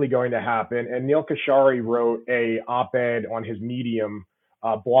likely going to happen, and Neil Kashari wrote a op-ed on his Medium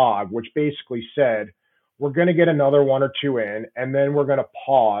blog, which basically said, we're going to get another one or two in, and then we're going to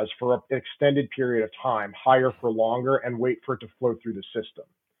pause for an extended period of time, hire for longer, and wait for it to flow through the system.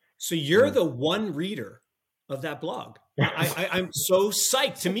 So you're the one reader of that blog. I'm so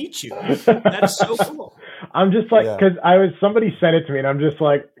psyched to meet you. That is so cool. I'm just like, because somebody sent it to me, and I'm just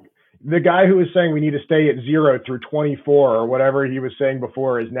like, the guy who was saying we need to stay at 0 through 24 or whatever he was saying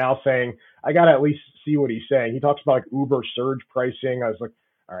before is now saying, I got to at least see what he's saying. He talks about like Uber surge pricing. I was like,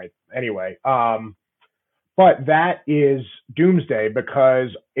 all right, anyway. But that is doomsday, because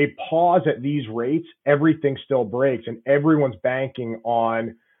a pause at these rates, everything still breaks, and everyone's banking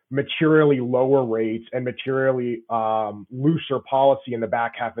on materially lower rates and materially looser policy in the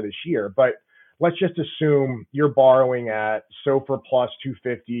back half of this year. But let's just assume you're borrowing at SOFR plus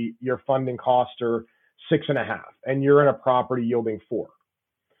 250, your funding costs are 6.5, and you're in a property yielding 4.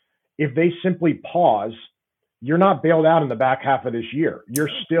 If they simply pause, you're not bailed out in the back half of this year. You're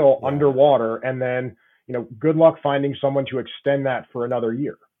still underwater, and then good luck finding someone to extend that for another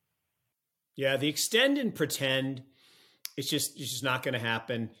year. Yeah, the extend and pretend, it's just not going to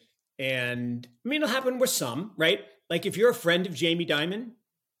happen. And I mean, it'll happen with some, right? Like if you're a friend of Jamie Dimon,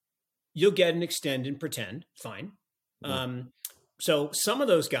 you'll get an extend and pretend, fine. Mm-hmm. So some of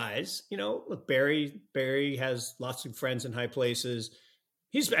those guys, look, Barry has lots of friends in high places.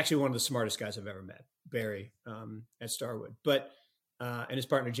 He's actually one of the smartest guys I've ever met, Barry, at Starwood. But and his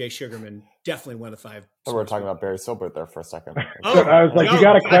partner Jay Sugarman, definitely one of the 5. So we're talking about Barry Silbert there for a second. I was like, you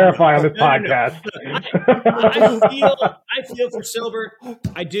got to clarify on this podcast. I feel for Silbert.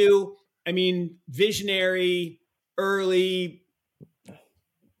 I do. I mean, visionary, early,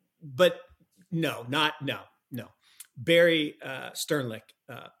 but no. Barry Sternlicht,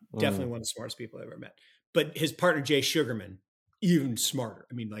 definitely one of the smartest people I've ever met. But his partner Jay Sugarman, even smarter.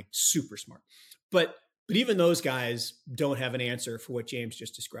 I mean, like super smart. But even those guys don't have an answer for what James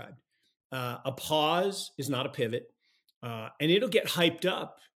just described. A pause is not a pivot, and it'll get hyped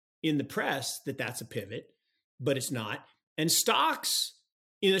up in the press that that's a pivot, but it's not. And stocks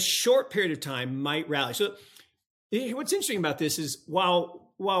in a short period of time might rally. So what's interesting about this is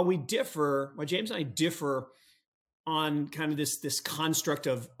while while James and I differ on kind of this construct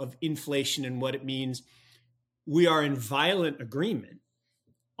of inflation and what it means, we are in violent agreement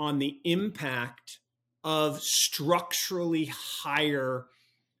on the impact of structurally higher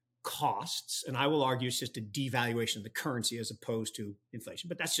costs. And I will argue it's just a devaluation of the currency as opposed to inflation,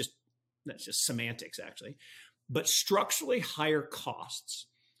 but that's just semantics, actually. But structurally higher costs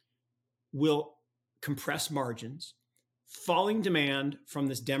will compress margins. Falling demand from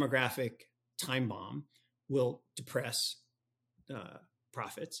this demographic time bomb will depress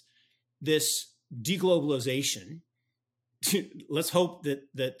profits. This deglobalization, let's hope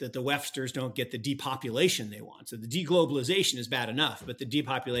that the Websters don't get the depopulation they want. So the deglobalization is bad enough, but the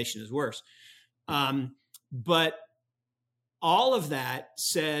depopulation is worse. But all of that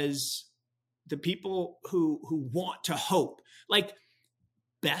says the people who want to hope, like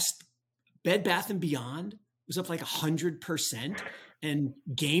Bed Bath & Beyond was up like 100%, and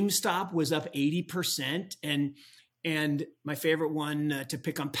GameStop was up 80%, and my favorite one to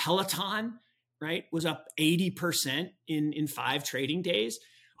pick on, Peloton, right, was up 80% in 5 trading days.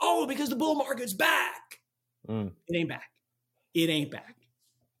 Oh, because the bull market's back. It ain't back. It ain't back.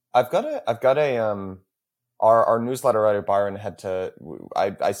 I've got a our newsletter writer Byron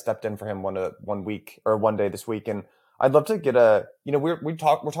I stepped in for him one day this week, and I'd love to get we're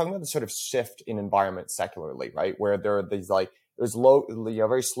talking about this sort of shift in environment secularly, right? Where there are these there's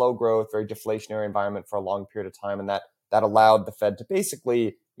very slow growth, very deflationary environment for a long period of time, and that allowed the Fed to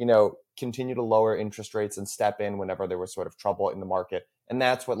basically, continue to lower interest rates and step in whenever there was sort of trouble in the market. And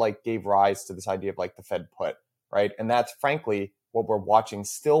that's what gave rise to this idea of the Fed put, right? And that's frankly what we're watching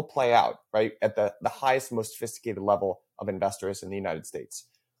still play out, right? At the highest, most sophisticated level of investors in the United States.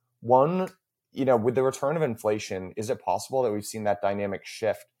 One, with the return of inflation, is it possible that we've seen that dynamic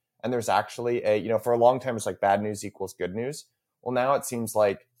shift? And there's actually for a long time, it's bad news equals good news. Well, now it seems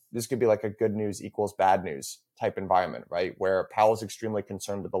like this could be a good news equals bad news type environment, right? Where Powell's extremely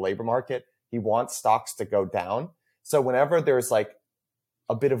concerned with the labor market. He wants stocks to go down. So whenever there's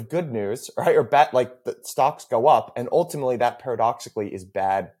a bit of good news, right, or bad, the stocks go up, and ultimately that paradoxically is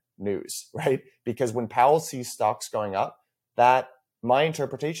bad news, right? Because when Powell sees stocks going up, my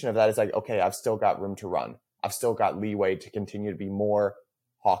interpretation of that is okay, I've still got room to run. I've still got leeway to continue to be more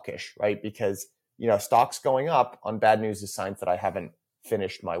hawkish, right? Because, stocks going up on bad news is signs that I haven't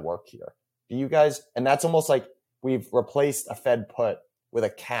finished my work here. Do you guys, and that's almost like we've replaced a Fed put with a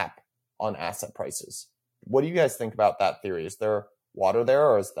cap on asset prices. What do you guys think about that theory? Is there water there,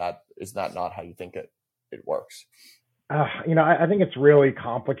 or is that not how you think it works? I think it's really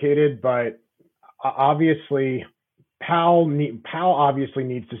complicated, but obviously Powell obviously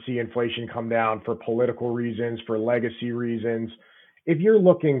needs to see inflation come down for political reasons, for legacy reasons. If you're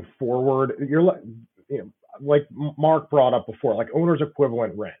looking forward, like Mark brought up before, owner's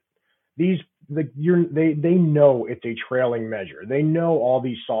equivalent rent. They know it's a trailing measure. They know all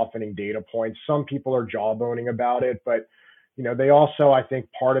these softening data points. Some people are jawboning about it, but they also, I think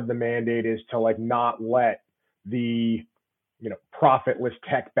part of the mandate is to not let the profitless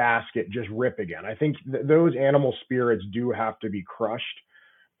tech basket just rip again. I think those animal spirits do have to be crushed,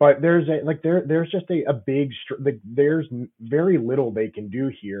 but there's just a big, there's very little they can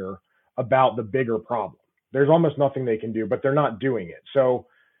do here about the bigger problem. There's almost nothing they can do, but they're not doing it. So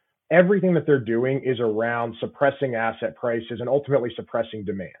everything that they're doing is around suppressing asset prices and ultimately suppressing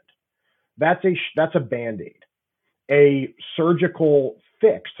demand. That's a Band-Aid. A surgical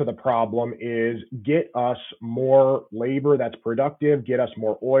fix to the problem is get us more labor that's productive, get us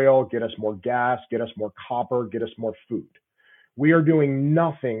more oil, get us more gas, get us more copper, get us more food. We are doing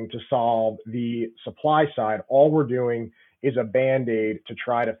nothing to solve the supply side. All we're doing is a Band-Aid to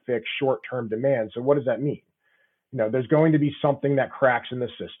try to fix short-term demand. So what does that mean? There's going to be something that cracks in the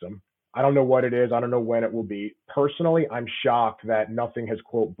system. I don't know what it is. I don't know when it will be. Personally, I'm shocked that nothing has,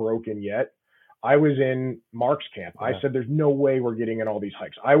 quote, broken yet. I was in Mark's camp. I said, there's no way we're getting in all these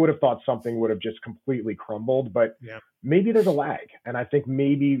hikes. I would have thought something would have just completely crumbled, but maybe there's a lag. And I think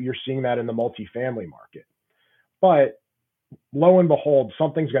maybe you're seeing that in the multifamily market. But lo and behold,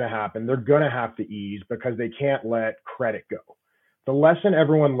 something's going to happen. They're going to have to ease because they can't let credit go. The lesson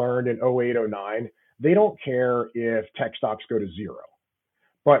everyone learned in 08, 09, they don't care if tech stocks go to zero.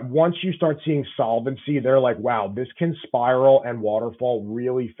 But once you start seeing solvency, they're like, wow, this can spiral and waterfall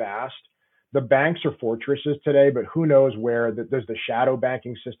really fast. The banks are fortresses today, but who knows where? Does the shadow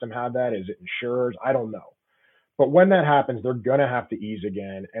banking system have that? Is it insurers? I don't know. But when that happens, they're going to have to ease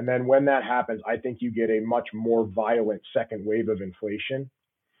again. And then when that happens, I think you get a much more violent second wave of inflation.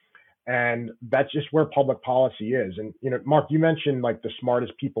 And that's just where public policy is. And, Mark, you mentioned the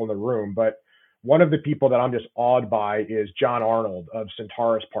smartest people in the room, but One of the people that I'm just awed by is John Arnold of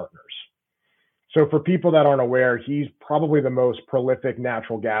Centaurus Partners. So for people that aren't aware, he's probably the most prolific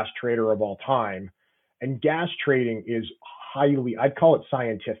natural gas trader of all time. And gas trading is highly, I'd call it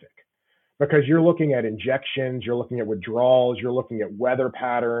scientific, because you're looking at injections, you're looking at withdrawals, you're looking at weather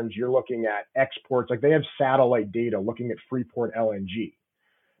patterns, you're looking at exports. Like they have satellite data looking at Freeport LNG.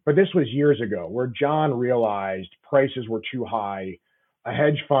 But this was years ago where John realized prices were too high. A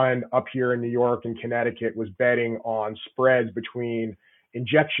hedge fund up here in New York and Connecticut was betting on spreads between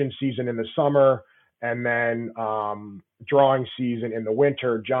injection season in the summer and then drawing season in the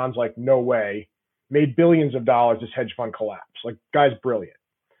winter. John's like, no way. Made billions of dollars. This hedge fund collapsed. Like, guy's brilliant.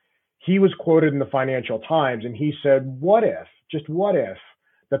 He was quoted in the Financial Times and he said, what if, just what if,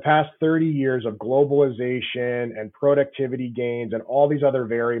 the past 30 years of globalization and productivity gains and all these other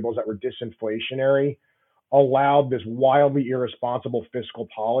variables that were disinflationary allowed this wildly irresponsible fiscal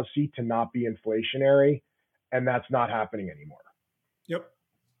policy to not be inflationary, and that's not happening anymore. Yep.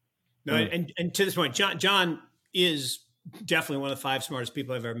 No, and to this point, John is definitely one of the 5 smartest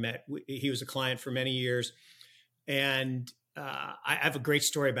people I've ever met. He was a client for many years, and I have a great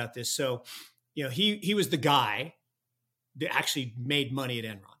story about this. So, he was the guy that actually made money at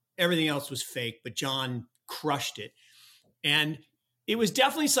Enron. Everything else was fake, but John crushed it. And it was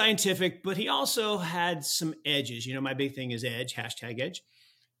definitely scientific, but he also had some edges. My big thing is edge, #edge.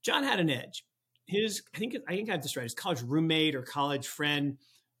 John had an edge. I think I got this right. His college roommate or college friend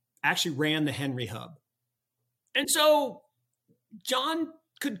actually ran the Henry Hub. And so John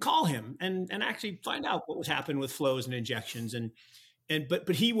could call him and actually find out what was happening with flows and injections.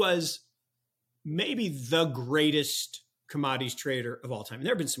 But he was maybe the greatest commodities trader of all time. And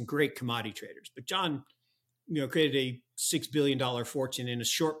there have been some great commodity traders, but John, created a $6 billion fortune in a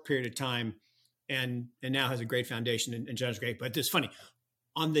short period of time and now has a great foundation and John's great. But it's funny,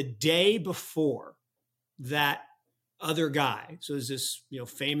 on the day before that other guy, so there's this,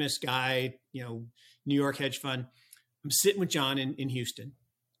 famous guy, New York hedge fund, I'm sitting with John in Houston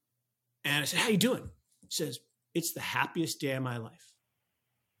and I said, how you doing? He says, it's the happiest day of my life.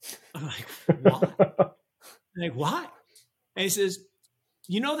 I'm like, why? I'm like, why? And he says,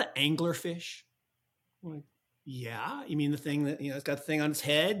 the anglerfish? I'm like, yeah. You mean the thing that, it's got the thing on its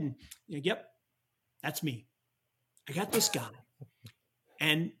head? And yep, that's me. I got this guy.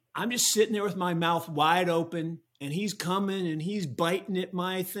 And I'm just sitting there with my mouth wide open and he's coming and he's biting at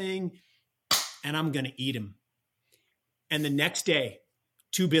my thing and I'm going to eat him. And the next day,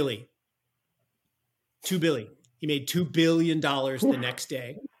 $2 billion. He made $2 billion the next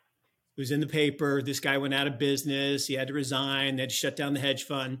day. It was in the paper. This guy went out of business. He had to resign. They had to shut down the hedge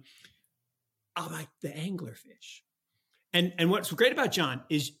fund. I'm like, the anglerfish. And what's great about John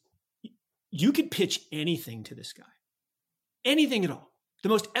is you could pitch anything to this guy. Anything at all. The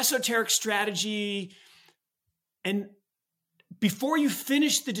most esoteric strategy. And before you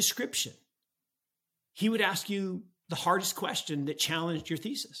finish the description, he would ask you the hardest question that challenged your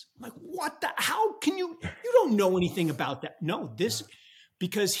thesis. I'm like, how can you don't know anything about that. No,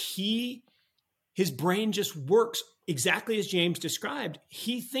 because his brain just works exactly as James described.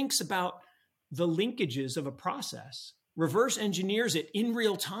 He thinks about the linkages of a process, reverse engineers it in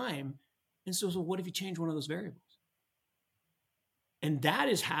real time. And so, what if you change one of those variables? And that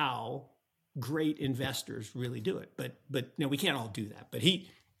is how great investors really do it. But we can't all do that. But he,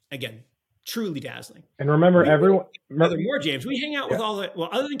 again, truly dazzling. And remember, everyone. More, James. We hang out with all the,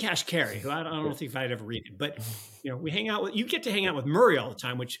 other than Cash Carey, who I don't think if I'd ever read him, but we hang out with, you get to hang out with Murray all the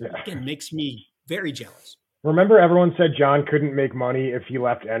time, which again makes me very jealous. Remember, everyone said John couldn't make money if he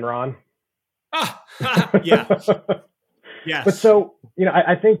left Enron. Yeah. Yes. But so,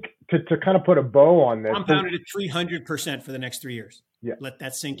 I think to kind of put a bow on this. Compounded at 300% for the next 3 years. Yeah. Let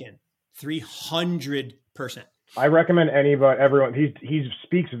that sink in. 300%. I recommend everyone, he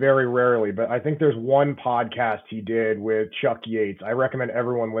speaks very rarely, but I think there's one podcast he did with Chuck Yates. I recommend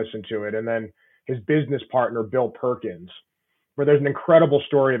everyone listen to it. And then his business partner, Bill Perkins, where there's an incredible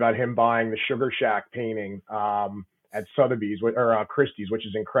story about him buying the Sugar Shack painting at Sotheby's or Christie's, which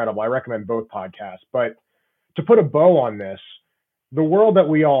is incredible. I recommend both podcasts. But to put a bow on this, the world that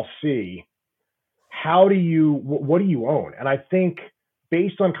we all see, what do you own? And I think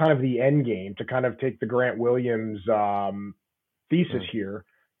based on kind of the end game, to kind of take the Grant Williams thesis here,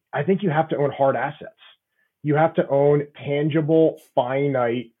 I think you have to own hard assets. You have to own tangible,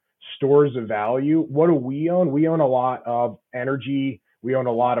 finite stores of value. What do we own? We own a lot of energy. We own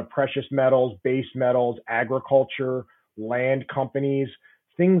a lot of precious metals, base metals, agriculture, land companies,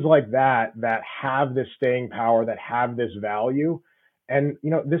 things like that have this staying power, that have this value. And,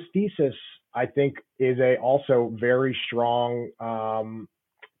 this thesis, I think, is also very strong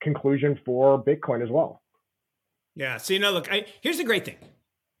conclusion for Bitcoin as well. Yeah. So, look, here's the great thing.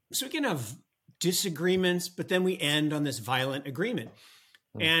 So we can have disagreements, but then we end on this violent agreement.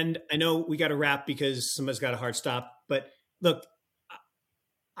 And I know we got to wrap because somebody's got a hard stop. But look,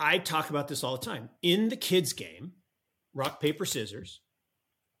 I talk about this all the time. In the kids' game, rock, paper, scissors,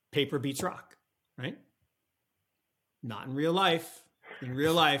 paper beats rock, right? Not in real life. In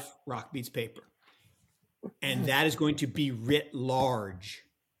real life, rock beats paper. And that is going to be writ large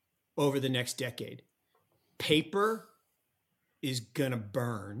over the next decade. Paper is going to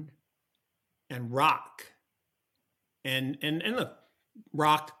burn, and rock and look,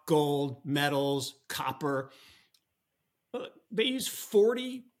 rock, gold, metals, copper. They use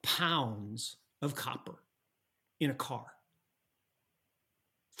 40 pounds of copper in a car.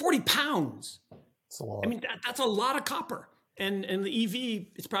 40 pounds. That's a lot. I mean, that's a lot of copper. And the EV,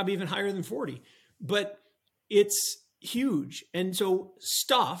 it's probably even higher than 40, but it's huge. And so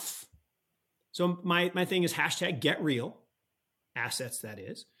my thing is hashtag get real assets, that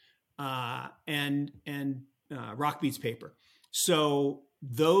is, and rock beats paper. So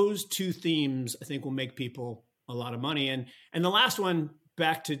those two themes, I think, will make people a lot of money. And the last one,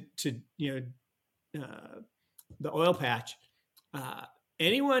 back to the oil patch.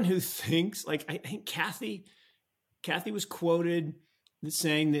 Anyone who thinks, like, I think Kathy was quoted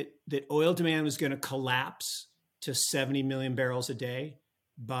saying that oil demand was going to collapse to 70 million barrels a day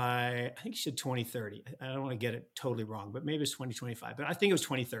by, I think she said 2030. I don't want to get it totally wrong, but maybe it's 2025, but I think it was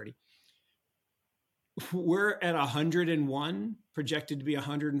 2030. We're at 101, projected to be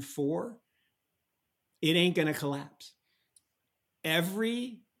 104. It ain't going to collapse.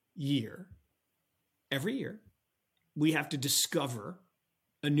 Every year, we have to discover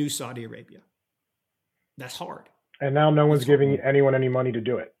a new Saudi Arabia. That's hard. And now no one's giving anyone any money to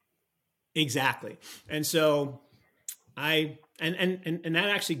do it. Exactly. And so and that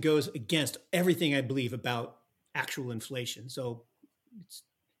actually goes against everything I believe about actual inflation. So it's,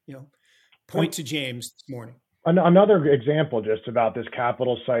 point to James this morning. Another example just about this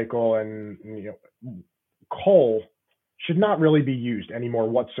capital cycle, and coal should not really be used anymore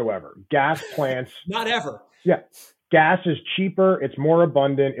whatsoever. Gas plants. Not ever. Yeah. Gas is cheaper, it's more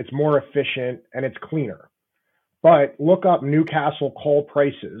abundant, it's more efficient, and it's cleaner. But look up Newcastle coal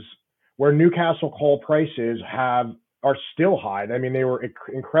prices, where Newcastle coal prices are still high. I mean, they were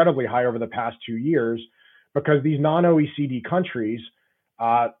incredibly high over the past 2 years because these non-OECD countries,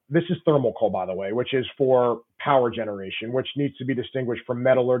 this is thermal coal, by the way, which is for power generation, which needs to be distinguished from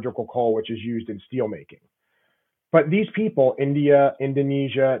metallurgical coal, which is used in steel making. But these people, India,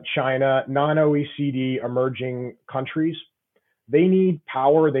 Indonesia, China, non-OECD emerging countries, they need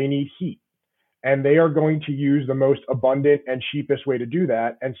power, they need heat. And they are going to use the most abundant and cheapest way to do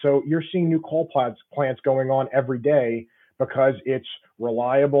that. And so you're seeing new coal plants going on every day because it's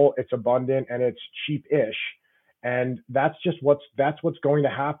reliable, it's abundant, and it's cheap-ish. And that's what's going to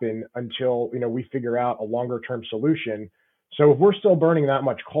happen until we figure out a longer-term solution. So if we're still burning that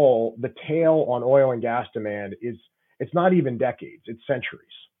much coal, the tail on oil and gas demand it's not even decades, it's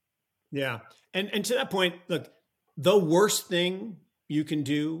centuries. Yeah. And to that point, look, the worst thing you can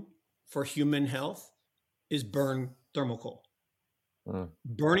do for human health is burn thermal coal.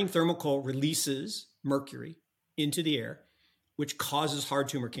 Burning thermal coal releases mercury into the air, which causes hard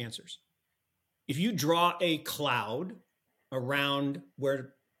tumor cancers. If you draw a cloud around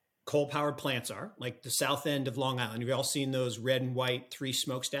where coal-powered plants are, like the south end of Long Island, you've all seen those red and white 3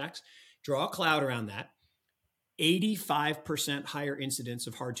 smokestacks, draw a cloud around that, 85% higher incidence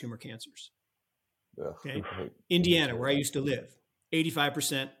of hard tumor cancers. Okay. Indiana, where I used to live,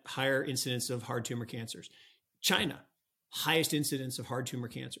 85% higher incidence of hard tumor cancers. China, highest incidence of hard tumor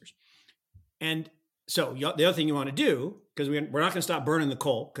cancers. And so the other thing you want to do, because we're not going to stop burning the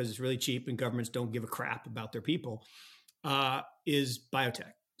coal because it's really cheap and governments don't give a crap about their people, is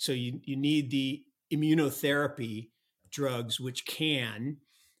biotech. So you need the immunotherapy drugs, which can,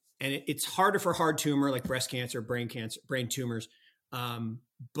 and it's harder for hard tumor like breast cancer, brain tumors.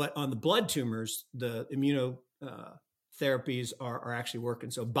 But on the blood tumors, the immunotherapies are actually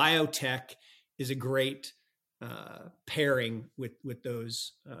working. So biotech is a great pairing with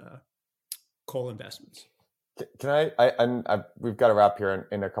those coal investments. Can we've got to wrap here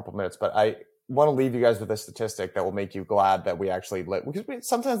in a couple minutes, but I want to leave you guys with a statistic that will make you glad that we actually live, because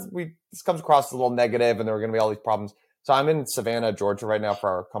sometimes this comes across as a little negative and there are going to be all these problems. So I'm in Savannah, Georgia right now for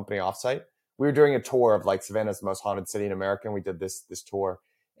our company offsite. We were doing a tour of Savannah's the most haunted city in America. And we did this tour.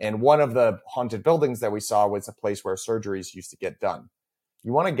 And one of the haunted buildings that we saw was a place where surgeries used to get done.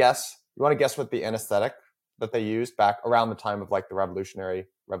 You want to guess what the anesthetic that they used back around the time of the revolutionary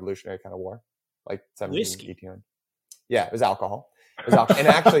kind of war, 17, 1800. Yeah, it was alcohol. It was awkward. And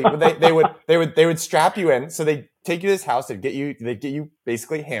actually, they would strap you in. So they take you to this house. They'd get you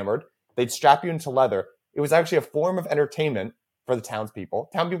basically hammered. They'd strap you into leather. It was actually a form of entertainment for the townspeople.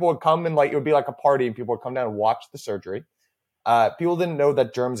 Townspeople would come and it would be like a party, and people would come down and watch the surgery. People didn't know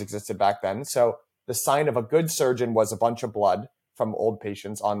that germs existed back then. So the sign of a good surgeon was a bunch of blood from old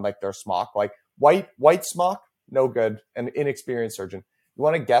patients on their smock, white smock, no good, an inexperienced surgeon. You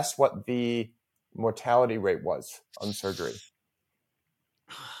want to guess what the mortality rate was on surgery?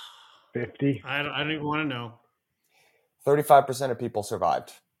 50. I don't even want to know. 35% of people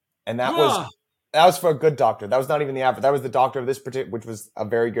survived. And that was for a good doctor. That was not even the average. That was the doctor of this particular, which was a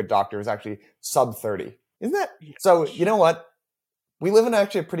very good doctor. It was actually sub 30. Isn't that? So you know what? We live in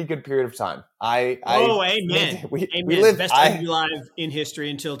actually a pretty good period of time. Amen. We live best time to be alive in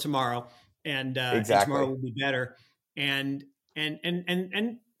history until tomorrow, and tomorrow will be better. And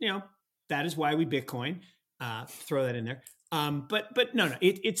that is why we Bitcoin. Throw that in there. But no,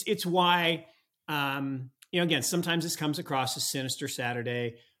 it's why. Again, sometimes this comes across as sinister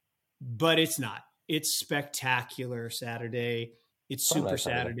Saturday, but it's not. It's spectacular Saturday. It's super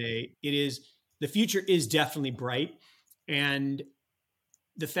Saturday. It is. The future is definitely bright, and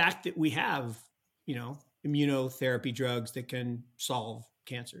the fact that we have, immunotherapy drugs that can solve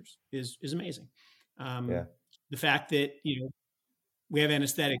cancers is amazing. The fact that, we have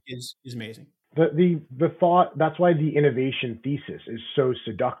anesthetic is amazing. The thought, that's why the innovation thesis is so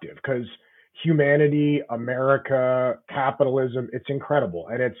seductive, because humanity, America, capitalism, it's incredible.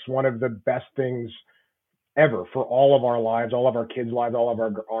 And it's one of the best things ever for all of our lives, all of our kids' lives, all of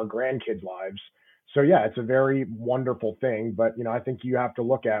our grandkids' lives. So yeah, it's a very wonderful thing, but I think you have to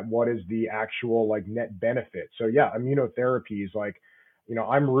look at what is the actual net benefit. So yeah, immunotherapy is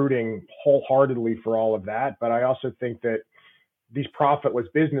I'm rooting wholeheartedly for all of that, but I also think that these profitless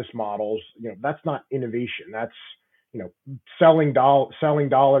business models, that's not innovation. That's selling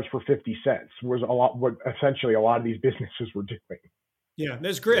dollars for 50 cents was what essentially a lot of these businesses were doing. Yeah,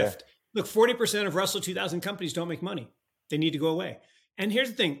 there's grift. Yeah. Look, 40% of Russell 2000 companies don't make money. They need to go away. And here's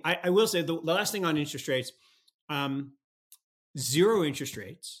the thing. I will say the last thing on interest rates, zero interest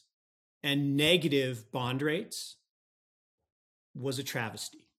rates and negative bond rates was a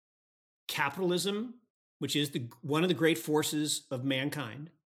travesty. Capitalism, which is one of the great forces of mankind,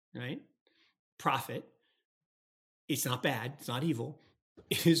 right? Profit. It's not bad. It's not evil.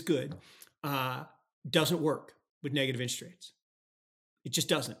 It is good. Doesn't work with negative interest rates. It just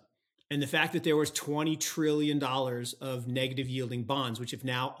doesn't. And the fact that there was $20 trillion of negative yielding bonds, which have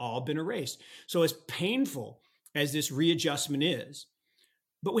now all been erased. So as painful as this readjustment is,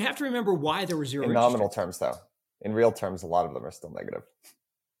 but we have to remember why there were zero in nominal terms, though. In real terms, a lot of them are still negative.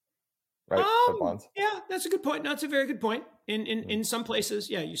 Right? For bonds. Yeah, that's a good point. No, that's a very good point. In some places,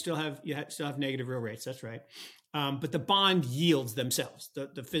 yeah, you still have negative real rates. That's right. But the bond yields themselves,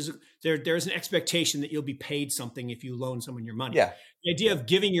 the physical, there's an expectation that you'll be paid something if you loan someone your money. Yeah. The idea of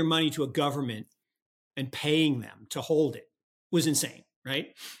giving your money to a government and paying them to hold it was insane,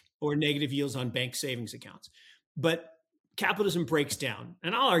 right? Or negative yields on bank savings accounts. But capitalism breaks down,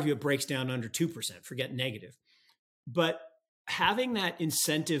 and I'll argue it breaks down under 2%, forget negative. But having that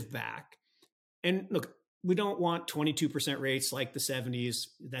incentive back, and look, we don't want 22% rates like the 70s.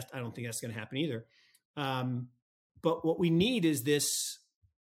 I don't think that's going to happen either. But what we need is this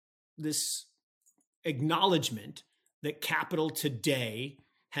acknowledgement that capital today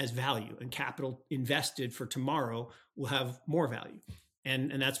has value, and capital invested for tomorrow will have more value.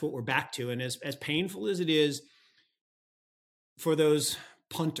 And that's what we're back to. And as painful as it is for those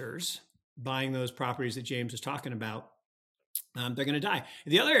punters buying those properties that James was talking about, they're going to die.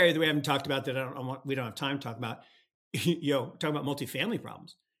 The other area that we haven't talked about that we don't have time to talk about, talking about multifamily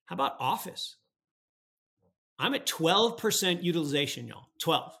problems. How about office? I'm at 12% utilization, y'all.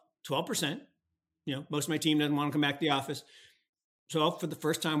 12%. Most of my team doesn't want to come back to the office. So for the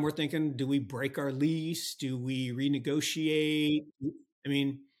first time, we're thinking, do we break our lease? Do we renegotiate? I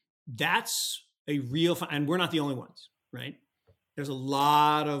mean, that's a real, and we're not the only ones, right? There's a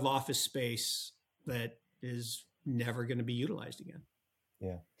lot of office space that is never going to be utilized again.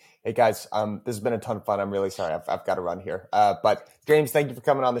 Yeah. Hey guys, this has been a ton of fun. I'm really sorry. I've got to run here. But James, thank you for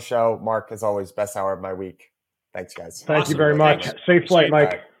coming on the show. Mark, as always, best hour of my week. Thanks, guys. Thank you very much. Safe flight,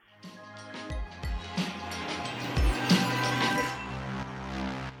 Mike.